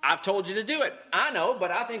 I've told you to do it. I know, but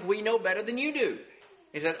I think we know better than you do.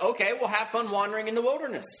 He said, okay, we'll have fun wandering in the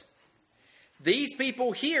wilderness. These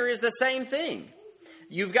people here is the same thing.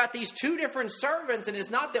 You've got these two different servants, and it's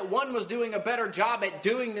not that one was doing a better job at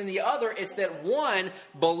doing than the other. It's that one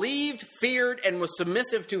believed, feared, and was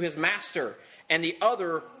submissive to his master, and the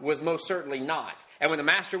other was most certainly not. And when the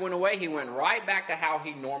master went away, he went right back to how he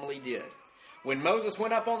normally did. When Moses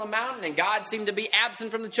went up on the mountain and God seemed to be absent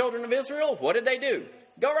from the children of Israel, what did they do?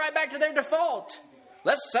 Go right back to their default.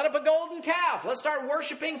 Let's set up a golden calf. Let's start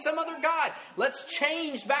worshiping some other god. Let's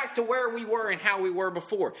change back to where we were and how we were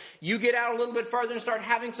before. You get out a little bit further and start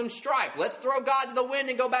having some strife. Let's throw God to the wind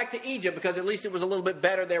and go back to Egypt because at least it was a little bit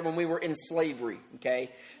better there when we were in slavery.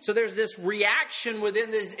 Okay? So there's this reaction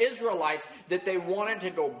within these Israelites that they wanted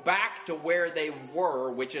to go back to where they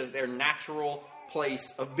were, which is their natural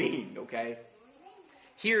place of being. Okay?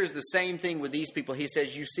 Here is the same thing with these people. He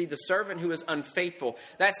says, you see the servant who is unfaithful.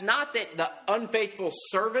 That's not that the unfaithful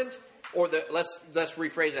servant, or let's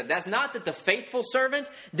rephrase that. That's not that the faithful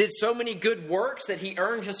servant did so many good works that he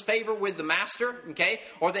earned his favor with the master, okay?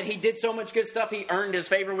 Or that he did so much good stuff he earned his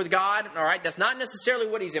favor with God, all right? That's not necessarily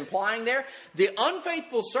what he's implying there. The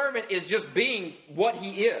unfaithful servant is just being what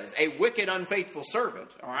he is, a wicked, unfaithful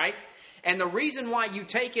servant, all right? And the reason why you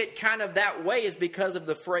take it kind of that way is because of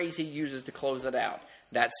the phrase he uses to close it out.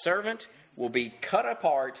 That servant will be cut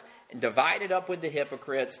apart and divided up with the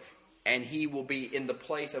hypocrites, and he will be in the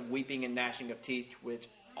place of weeping and gnashing of teeth, which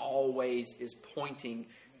always is pointing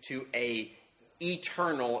to a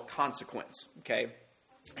eternal consequence. Okay?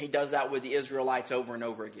 He does that with the Israelites over and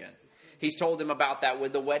over again. He's told them about that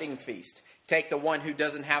with the wedding feast. Take the one who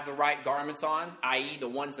doesn't have the right garments on, i.e. the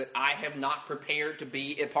ones that I have not prepared to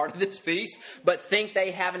be a part of this feast, but think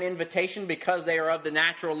they have an invitation because they are of the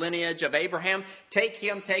natural lineage of Abraham. Take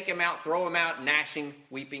him out, throw him out,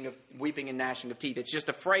 weeping and gnashing of teeth. It's just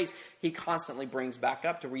a phrase he constantly brings back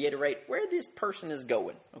up to reiterate where this person is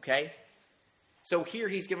going, okay? So here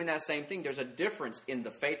he's giving that same thing. There's a difference in the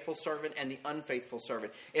faithful servant and the unfaithful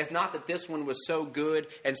servant. It's not that this one was so good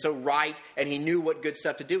and so right and he knew what good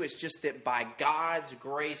stuff to do. It's just that by God's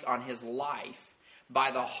grace on his life, by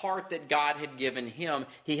the heart that God had given him,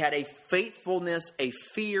 he had a faithfulness, a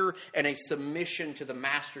fear, and a submission to the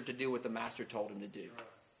master to do what the master told him to do.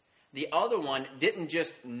 The other one didn't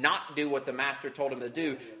just not do what the master told him to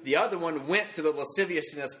do. The other one went to the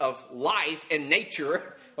lasciviousness of life and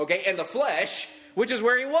nature, okay, and the flesh, which is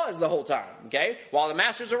where he was the whole time, okay? While the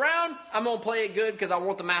master's around, I'm going to play it good because I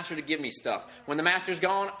want the master to give me stuff. When the master's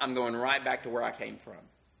gone, I'm going right back to where I came from,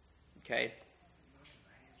 okay?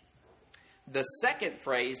 The second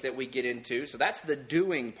phrase that we get into, so that's the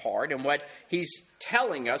doing part, and what he's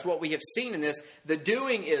telling us, what we have seen in this, the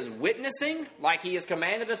doing is witnessing, like he has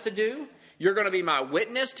commanded us to do. You're going to be my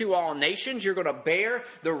witness to all nations. You're going to bear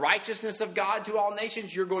the righteousness of God to all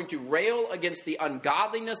nations. You're going to rail against the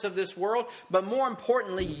ungodliness of this world. But more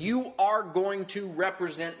importantly, you are going to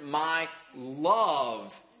represent my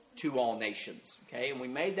love to all nations. Okay, and we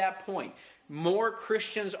made that point. More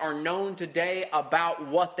Christians are known today about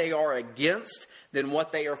what they are against than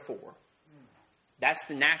what they are for. That's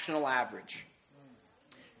the national average.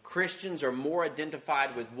 Christians are more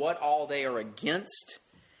identified with what all they are against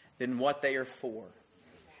than what they are for.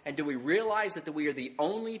 And do we realize that we are the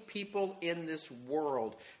only people in this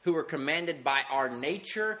world who are commanded by our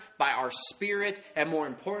nature, by our spirit, and more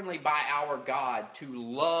importantly by our God to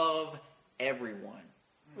love everyone?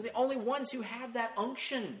 We're the only ones who have that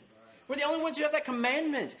unction. We're the only ones who have that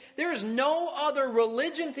commandment. There is no other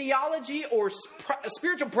religion, theology, or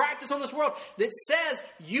spiritual practice on this world that says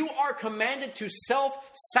you are commanded to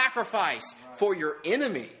self-sacrifice for your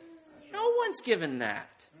enemy. No one's given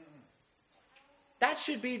that. That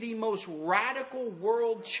should be the most radical,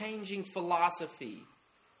 world-changing philosophy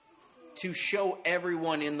to show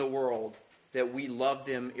everyone in the world that we love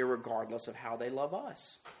them irregardless of how they love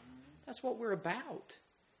us. That's what we're about.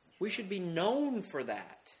 We should be known for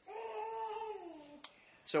that.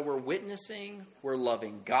 So we're witnessing, we're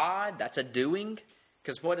loving God. That's a doing.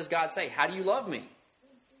 Because what does God say? How do you love me?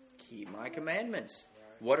 Keep my commandments.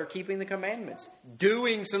 What are keeping the commandments?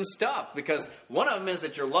 Doing some stuff. Because one of them is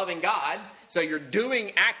that you're loving God. So you're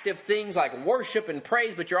doing active things like worship and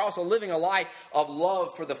praise, but you're also living a life of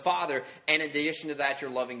love for the Father. And in addition to that,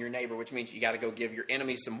 you're loving your neighbor, which means you got to go give your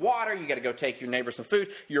enemy some water. You got to go take your neighbor some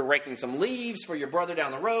food. You're raking some leaves for your brother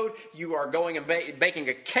down the road. You are going and baking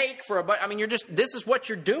a cake for this is what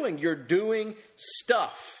you're doing. You're doing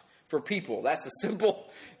stuff for people. That's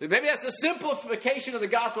maybe that's the simplification of the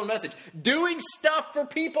gospel message. Doing stuff for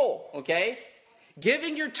people, okay?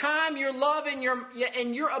 Giving your time, your love, and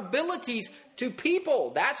your abilities to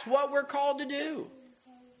people. That's what we're called to do.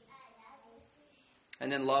 And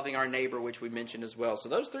then loving our neighbor, which we mentioned as well. So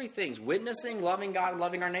those three things, witnessing, loving God, and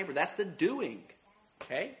loving our neighbor, that's the doing,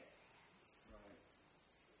 okay?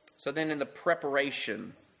 So then in the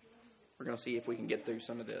preparation, we're going to see if we can get through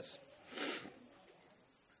some of this.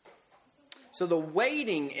 So the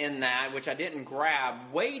waiting in that, which I didn't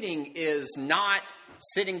grab, waiting is not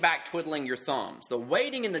sitting back twiddling your thumbs. The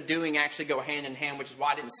waiting and the doing actually go hand in hand, which is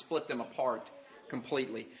why I didn't split them apart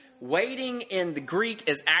completely. Waiting in the Greek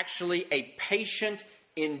is actually a patient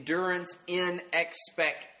endurance in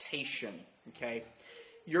expectation. Okay?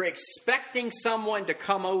 You're expecting someone to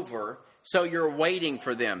come over, so you're waiting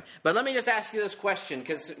for them. But let me just ask you this question,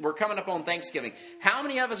 because we're coming up on Thanksgiving. How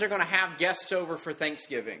many of us are going to have guests over for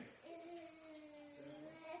Thanksgiving?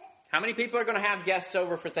 How many people are going to have guests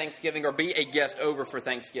over for Thanksgiving or be a guest over for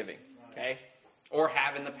Thanksgiving? Okay? Or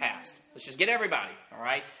have in the past. Let's just get everybody, all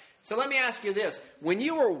right? So let me ask you this. When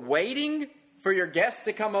you were waiting for your guests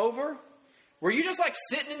to come over, were you just like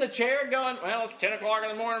sitting in the chair going, well, it's 10 o'clock in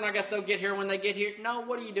the morning, I guess they'll get here when they get here? No,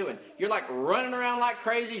 what are you doing? You're like running around like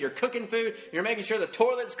crazy. You're cooking food. You're making sure the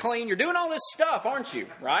toilet's clean. You're doing all this stuff, aren't you?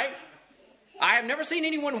 Right? I have never seen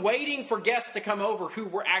anyone waiting for guests to come over who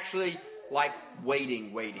were actually like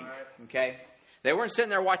waiting, okay? They weren't sitting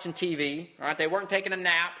there watching TV, all right? They weren't taking a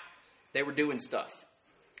nap. They were doing stuff.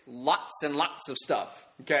 Lots and lots of stuff,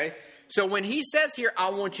 okay? So when he says here,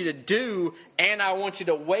 I want you to do and I want you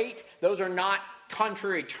to wait, those are not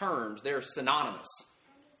contrary terms. They're synonymous.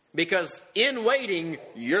 Because in waiting,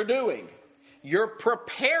 you're doing. You're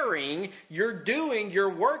preparing, you're doing,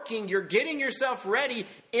 you're working, you're getting yourself ready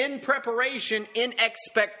in preparation, in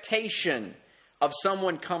expectation of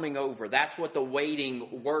someone coming over. That's what the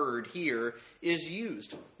waiting word here is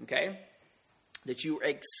used, okay? That you're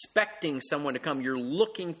expecting someone to come. You're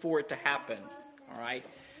looking for it to happen, all right?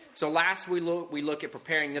 So last we look at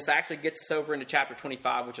preparing. This actually gets us over into chapter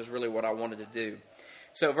 25, which is really what I wanted to do.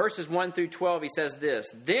 So verses 1 through 12, he says this,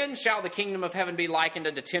 Then shall the kingdom of heaven be likened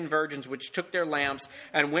unto 10 virgins which took their lamps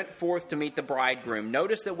and went forth to meet the bridegroom.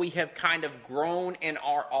 Notice that we have kind of grown in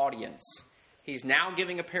our audience. He's now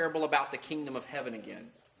giving a parable about the kingdom of heaven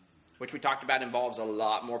again, which we talked about involves a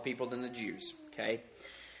lot more people than the Jews, okay?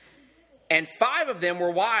 And 5 of them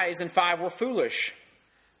were wise and 5 were foolish.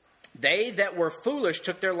 They that were foolish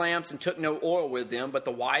took their lamps and took no oil with them, but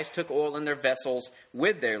the wise took oil in their vessels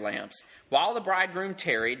with their lamps. While the bridegroom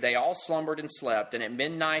tarried, they all slumbered and slept, and at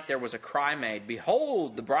midnight there was a cry made,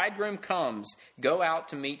 Behold, the bridegroom comes, go out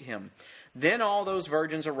to meet him. Then all those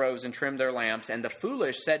virgins arose and trimmed their lamps, and the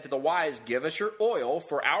foolish said to the wise, Give us your oil,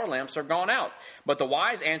 for our lamps are gone out. But the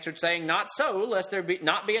wise answered, saying, Not so, lest there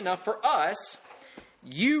not be enough for us.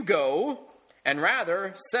 You go, and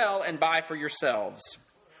rather sell and buy for yourselves.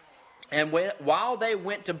 And while they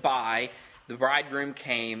went to buy, the bridegroom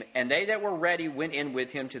came, and they that were ready went in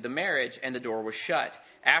with him to the marriage, and the door was shut.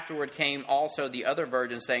 Afterward came also the other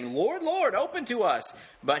virgins, saying, Lord, Lord, open to us.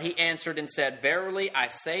 But he answered and said, Verily I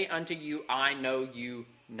say unto you, I know you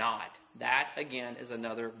not. That, again, is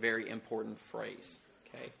another very important phrase.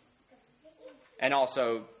 Okay? And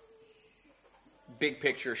also, big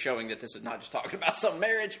picture showing that this is not just talking about some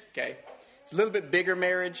marriage. Okay? It's a little bit bigger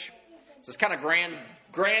marriage. It's this kind of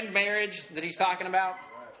grand marriage that he's talking about.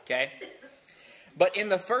 Okay? But in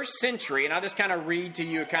the first century, and I'll just kind of read to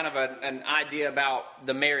you kind of an idea about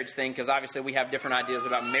the marriage thing, because obviously we have different ideas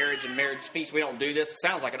about marriage and marriage feasts. We don't do this. It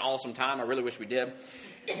sounds like an awesome time. I really wish we did.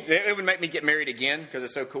 It would make me get married again because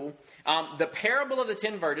it's so cool. The parable of the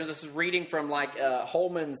 10 virgins, this is reading from like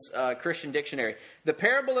Holman's Christian Dictionary. The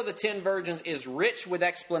parable of the 10 virgins is rich with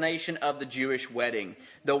explanation of the Jewish wedding.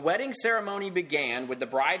 The wedding ceremony began with the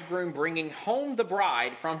bridegroom bringing home the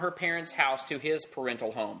bride from her parents' house to his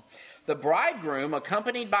parental home. The bridegroom,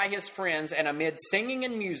 accompanied by his friends and amid singing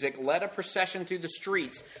and music, led a procession through the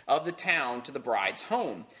streets of the town to the bride's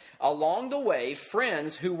home. Along the way,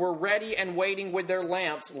 friends who were ready and waiting with their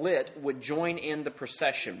lamps lit would join in the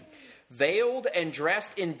procession. Veiled and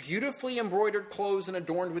dressed in beautifully embroidered clothes and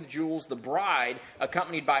adorned with jewels, the bride,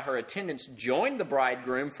 accompanied by her attendants, joined the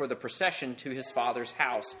bridegroom for the procession to his father's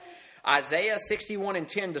house. Isaiah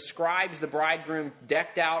 61:10 describes the bridegroom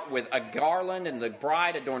decked out with a garland and the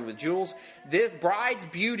bride adorned with jewels. This bride's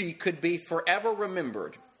beauty could be forever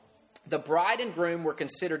remembered. The bride and groom were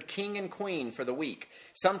considered king and queen for the week.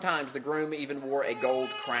 Sometimes the groom even wore a gold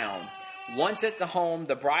crown. Once at the home,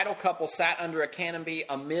 the bridal couple sat under a canopy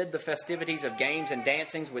amid the festivities of games and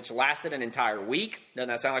dancings, which lasted an entire week. Doesn't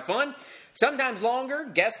that sound like fun? Sometimes longer.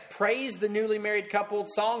 Guests praised the newly married couple.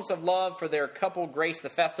 Songs of love for their couple graced the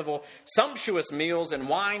festival. Sumptuous meals and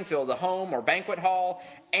wine filled the home or banquet hall.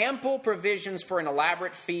 Ample provisions for an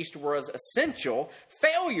elaborate feast was essential.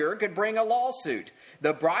 Failure could bring a lawsuit.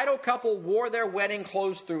 The bridal couple wore their wedding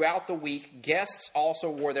clothes throughout the week. Guests also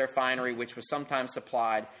wore their finery, which was sometimes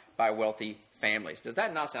supplied by wealthy families. Does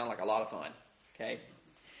that not sound like a lot of fun? Okay.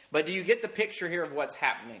 But do you get the picture here of what's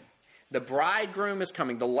happening? The bridegroom is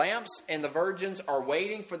coming. The lamps and the virgins are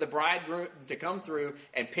waiting for the bridegroom to come through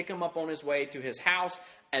and pick him up on his way to his house.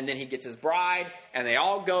 And then he gets his bride, and they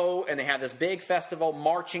all go, and they have this big festival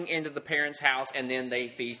marching into the parents' house, and then they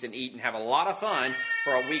feast and eat and have a lot of fun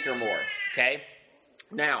for a week or more. Okay?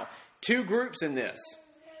 Now, two groups in this.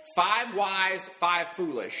 5 wise, 5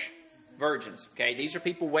 foolish virgins. Okay? These are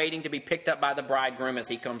people waiting to be picked up by the bridegroom as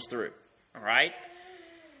he comes through. All right?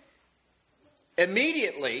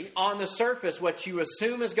 Immediately, on the surface, what you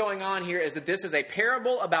assume is going on here is that this is a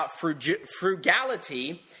parable about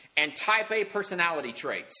frugality and type A personality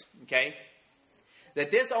traits. Okay?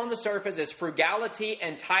 That this on the surface is frugality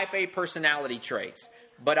and type A personality traits.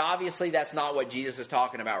 But obviously that's not what Jesus is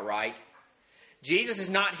talking about, right? Jesus is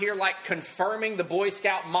not here like confirming the Boy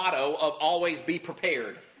Scout motto of always be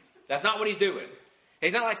prepared. That's not what he's doing.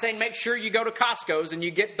 He's not like saying make sure you go to Costco's and you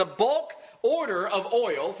get the bulk order of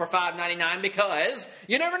oil for $5.99 because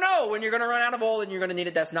you never know when you're going to run out of oil and you're going to need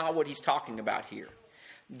it. That's not what he's talking about here.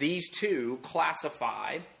 These two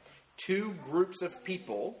classify two groups of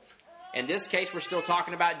people. In this case, we're still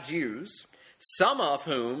talking about Jews, some of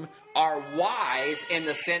whom are wise in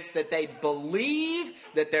the sense that they believe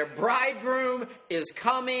that their bridegroom is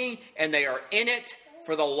coming and they are in it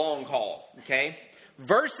for the long haul. Okay?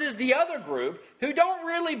 Versus the other group who don't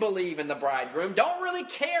really believe in the bridegroom, don't really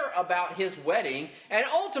care about his wedding, and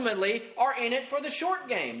ultimately are in it for the short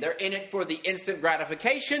game. They're in it for the instant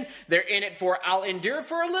gratification. They're in it for, I'll endure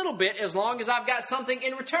for a little bit as long as I've got something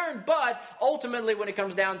in return. But ultimately, when it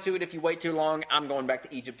comes down to it, if you wait too long, I'm going back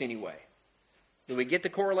to Egypt anyway. Do we get the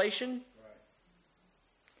correlation?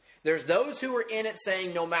 There's those who are in it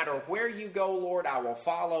saying, no matter where you go, Lord, I will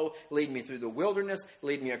follow. Lead me through the wilderness.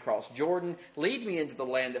 Lead me across Jordan. Lead me into the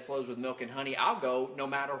land that flows with milk and honey. I'll go no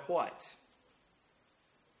matter what.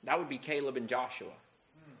 That would be Caleb and Joshua.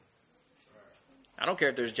 I don't care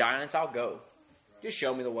if there's giants, I'll go. Just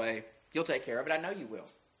show me the way. You'll take care of it. I know you will.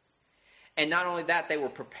 And not only that, they were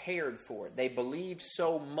prepared for it. They believed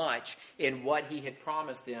so much in what he had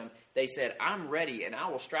promised them. They said, I'm ready, and I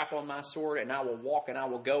will strap on my sword, and I will walk, and I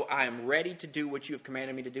will go. I am ready to do what you have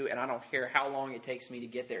commanded me to do, and I don't care how long it takes me to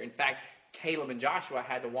get there. In fact, Caleb and Joshua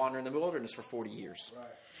had to wander in the wilderness for 40 years. Right.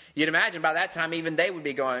 You'd imagine by that time, even they would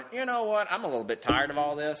be going, you know what, I'm a little bit tired of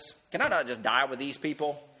all this. Can I not just die with these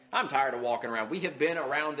people? I'm tired of walking around. We have been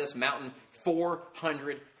around this mountain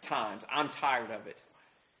 400 times. I'm tired of it.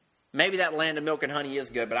 Maybe that land of milk and honey is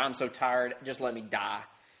good, but I'm so tired, just let me die.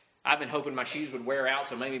 I've been hoping my shoes would wear out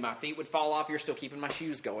so maybe my feet would fall off. You're still keeping my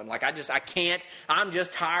shoes going. Like, I can't. I'm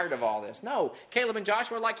just tired of all this. No, Caleb and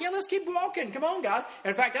Joshua were like, yeah, let's keep walking. Come on, guys.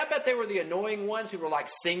 And in fact, I bet they were the annoying ones who were like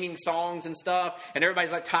singing songs and stuff. And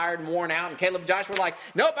everybody's like tired and worn out. And Caleb and Joshua were like,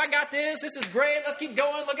 nope, I got this. This is great. Let's keep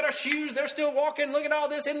going. Look at our shoes. They're still walking. Look at all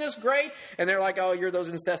this. Isn't this great? And they're like, oh, you're those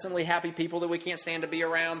incessantly happy people that we can't stand to be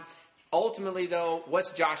around. Ultimately, though,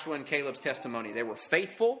 what's Joshua and Caleb's testimony? They were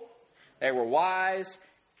faithful. They were wise.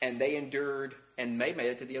 And they endured and made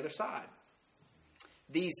it to the other side.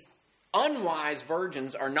 These unwise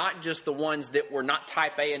virgins are not just the ones that were not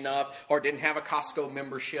type A enough or didn't have a Costco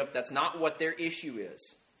membership. That's not what their issue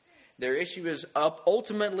is. Their issue is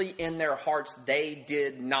ultimately in their hearts, they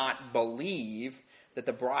did not believe that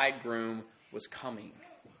the bridegroom was coming.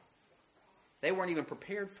 They weren't even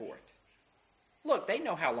prepared for it. Look, they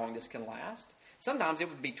know how long this can last. Sometimes it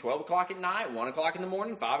would be 12 o'clock at night, 1 o'clock in the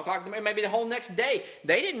morning, 5 o'clock in the morning, maybe the whole next day.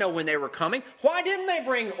 They didn't know when they were coming. Why didn't they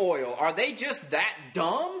bring oil? Are they just that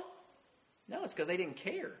dumb? No, it's because they didn't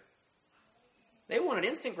care. They wanted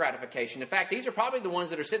instant gratification. In fact, these are probably the ones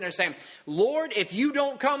that are sitting there saying, Lord, if you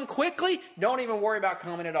don't come quickly, don't even worry about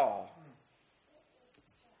coming at all.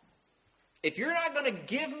 If you're not going to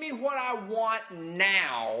give me what I want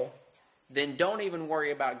now, then don't even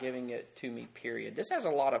worry about giving it to me, period. This has a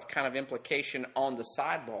lot of kind of implication on the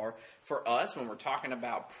sidebar for us when we're talking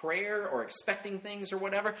about prayer or expecting things or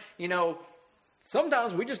whatever. You know,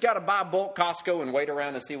 sometimes we just got to buy bulk Costco and wait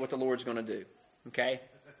around and see what the Lord's going to do. Okay?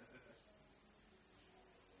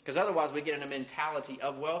 Because otherwise we get in a mentality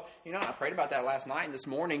of, well, you know, I prayed about that last night and this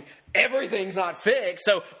morning. Everything's not fixed.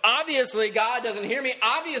 So obviously God doesn't hear me.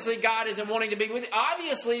 Obviously God isn't wanting to be with me.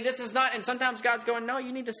 Obviously this is not. And sometimes God's going, no,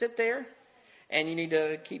 you need to sit there and you need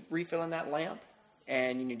to keep refilling that lamp.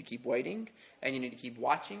 And you need to keep waiting. And you need to keep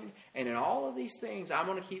watching. And in all of these things, I'm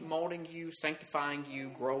going to keep molding you, sanctifying you,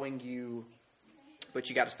 growing you. But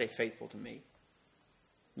you got to stay faithful to me.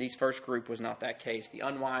 These first group was not that case. The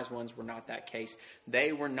unwise ones were not that case.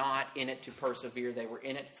 They were not in it to persevere. They were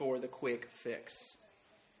in it for the quick fix.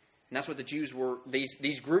 And that's what the Jews were.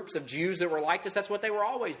 These groups of Jews that were like this, that's what they were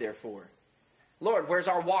always there for. Lord, where's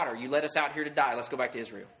our water? You let us out here to die. Let's go back to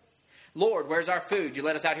Israel. Lord, where's our food? You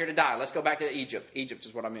let us out here to die. Let's go back to Egypt. Egypt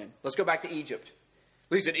is what I'm in. Let's go back to Egypt.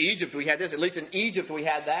 At least in Egypt we had this. At least in Egypt we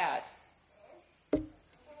had that.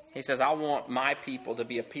 He says, I want my people to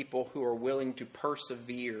be a people who are willing to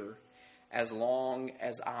persevere as long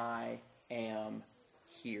as I am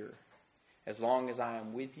here. As long as I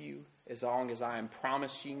am with you, as long as I am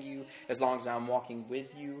promising you, as long as I'm walking with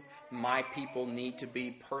you, my people need to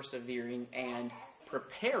be persevering and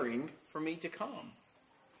preparing for me to come.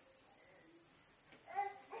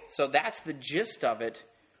 So that's the gist of it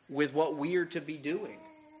with what we are to be doing.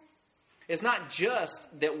 It's not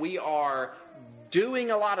just that we are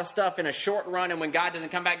doing a lot of stuff in a short run and when God doesn't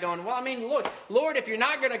come back going, well, I mean, look, Lord, if you're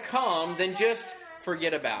not going to come, then just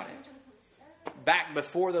forget about it. Back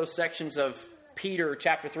before those sections of Peter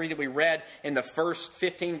chapter 3 that we read in the first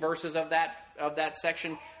 15 verses of that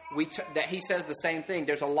section, that he says the same thing.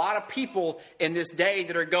 There's a lot of people in this day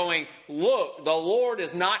that are going, look, the Lord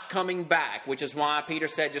is not coming back, which is why Peter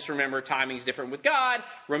said, just remember, timing's different with God.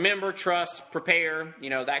 Remember, trust, prepare,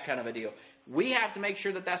 that kind of a deal. We have to make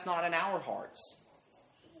sure that that's not in our hearts.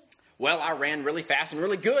 Well, I ran really fast and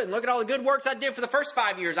really good, and look at all the good works I did for the first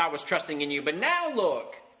 5 years I was trusting in you. But now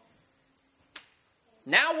look.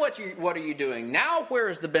 Now what are you doing? Now where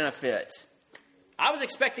is the benefit? I was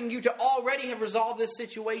expecting you to already have resolved this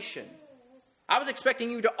situation. I was expecting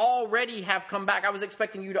you to already have come back. I was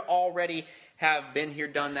expecting you to already have been here,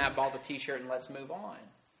 done that, bought the t-shirt, and let's move on.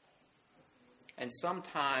 And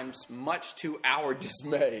sometimes, much to our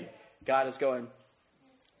dismay, God is going,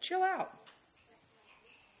 chill out.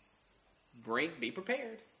 Be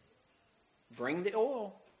prepared. Bring the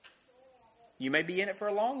oil. You may be in it for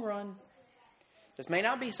a long run. This may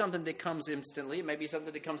not be something that comes instantly. It may be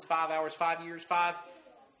something that comes 5 hours, 5 years, 5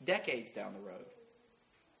 decades down the road.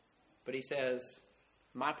 But he says,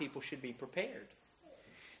 my people should be prepared.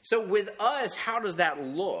 So with us, how does that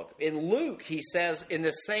look? In Luke, he says in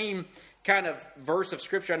the same kind of verse of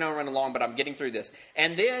Scripture, I know I'm running along, but I'm getting through this.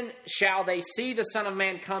 And then shall they see the Son of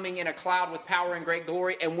Man coming in a cloud with power and great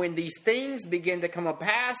glory. And when these things begin to come to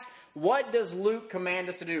pass, what does Luke command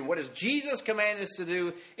us to do? What does Jesus command us to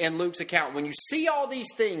do in Luke's account? When you see all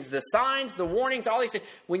these things, the signs, the warnings, all these things,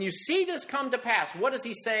 when you see this come to pass, what does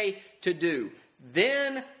he say to do?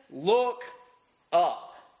 Then look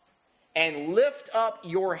up and lift up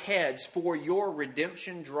your heads, for your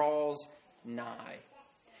redemption draws nigh.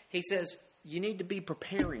 He says, you need to be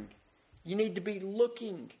preparing. You need to be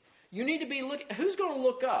looking. You need to be looking. Who's going to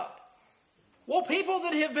look up? Well, people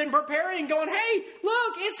that have been preparing, going, hey,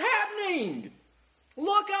 look, it's happening.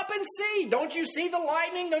 Look up and see. Don't you see the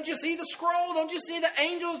lightning? Don't you see the scroll? Don't you see the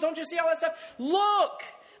angels? Don't you see all that stuff? Look.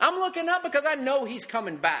 I'm looking up because I know he's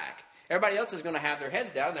coming back. Everybody else is going to have their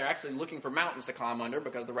heads down. They're actually looking for mountains to climb under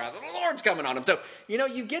because the wrath of the Lord's coming on them. So,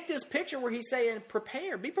 you get this picture where he's saying,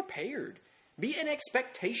 prepare, be prepared. Be in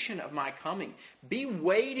expectation of my coming. Be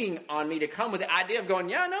waiting on me to come, with the idea of going,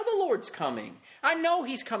 yeah, I know the Lord's coming. I know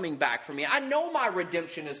he's coming back for me. I know my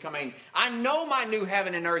redemption is coming. I know my new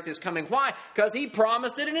heaven and earth is coming. Why? Because he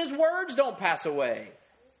promised it and his words don't pass away.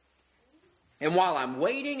 And while I'm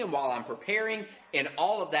waiting and while I'm preparing, in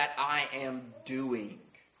all of that I am doing.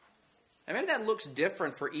 And maybe that looks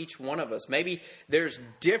different for each one of us. Maybe there's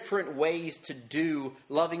different ways to do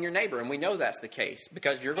loving your neighbor. And we know that's the case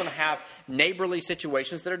because you're going to have neighborly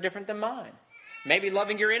situations that are different than mine. Maybe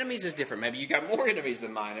loving your enemies is different. Maybe you got more enemies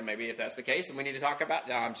than mine. And maybe if that's the case, then we need to talk about...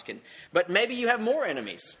 No, I'm just kidding. But maybe you have more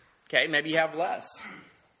enemies. Okay, maybe you have less.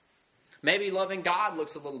 Maybe loving God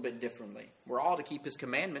looks a little bit differently. We're all to keep His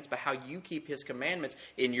commandments, but how you keep His commandments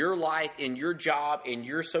in your life, in your job, in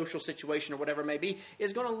your social situation, or whatever it may be,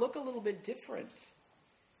 is going to look a little bit different.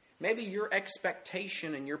 Maybe your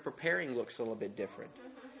expectation and your preparing looks a little bit different.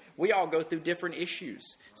 We all go through different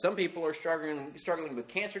issues. Some people are struggling with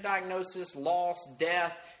cancer diagnosis, loss,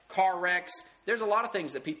 death, car wrecks. There's a lot of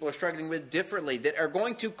things that people are struggling with differently that are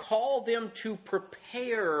going to call them to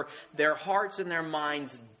prepare their hearts and their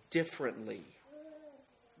minds differently.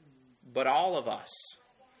 But all of us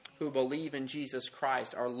who believe in Jesus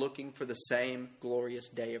Christ are looking for the same glorious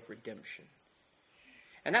day of redemption.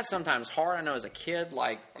 And that's sometimes hard. I know as a kid,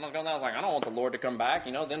 like, when I was going down, I was like, I don't want the Lord to come back.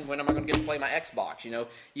 Then when am I going to get to play my Xbox?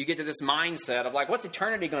 You get to this mindset of like, what's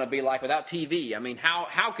eternity going to be like without TV? I mean,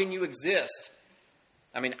 how can you exist?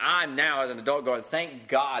 I mean, I'm now as an adult going, thank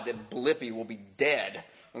God that Blippi will be dead,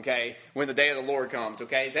 okay, when the day of the Lord comes,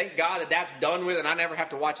 okay? Thank God that that's done with and I never have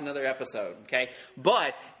to watch another episode, okay?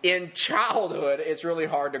 But in childhood, it's really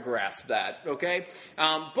hard to grasp that, okay?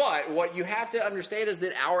 But what you have to understand is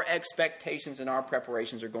that our expectations and our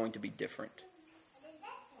preparations are going to be different.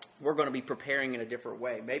 We're going to be preparing in a different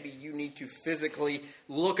way. Maybe you need to physically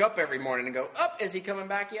look up every morning and go, is he coming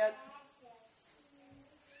back yet?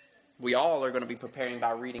 We all are going to be preparing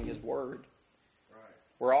by reading His Word.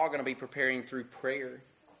 We're all going to be preparing through prayer.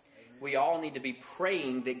 We all need to be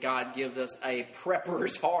praying that God gives us a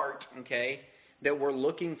prepper's heart, okay? That we're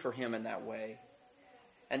looking for Him in that way.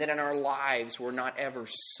 And that in our lives, we're not ever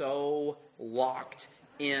so locked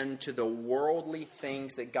into the worldly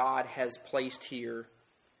things that God has placed here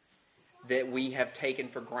that we have taken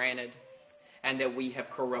for granted and that we have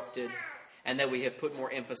corrupted and that we have put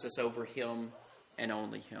more emphasis over Him and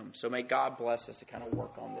only Him. So may God bless us to kind of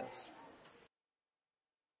work on this.